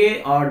पाएंगे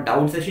और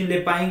डाउट सेशन ले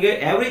पाएंगे।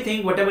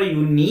 Everything what ever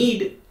you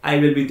need I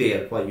will be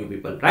there for you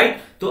people, right.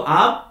 तो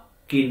आप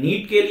की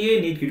नीट के लिए,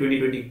 नीट की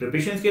 2020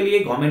 प्रिपरेशन के लिए,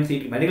 गवर्नमेंट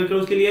सीट मेडिकल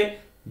कोर्स के लिए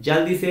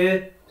जल्दी से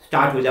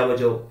स्टार्ट हो जाओ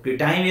बच्चों,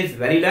 टाइम इज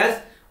वेरी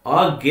लेस,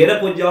 और गेयर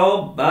अप हो जाओ,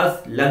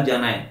 बस लग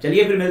जाना है।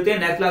 चलिए फिर मिलते हैं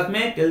नेक्स्ट क्लास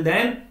में। टिल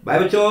देन बाय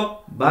बच्चों,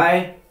 बाय।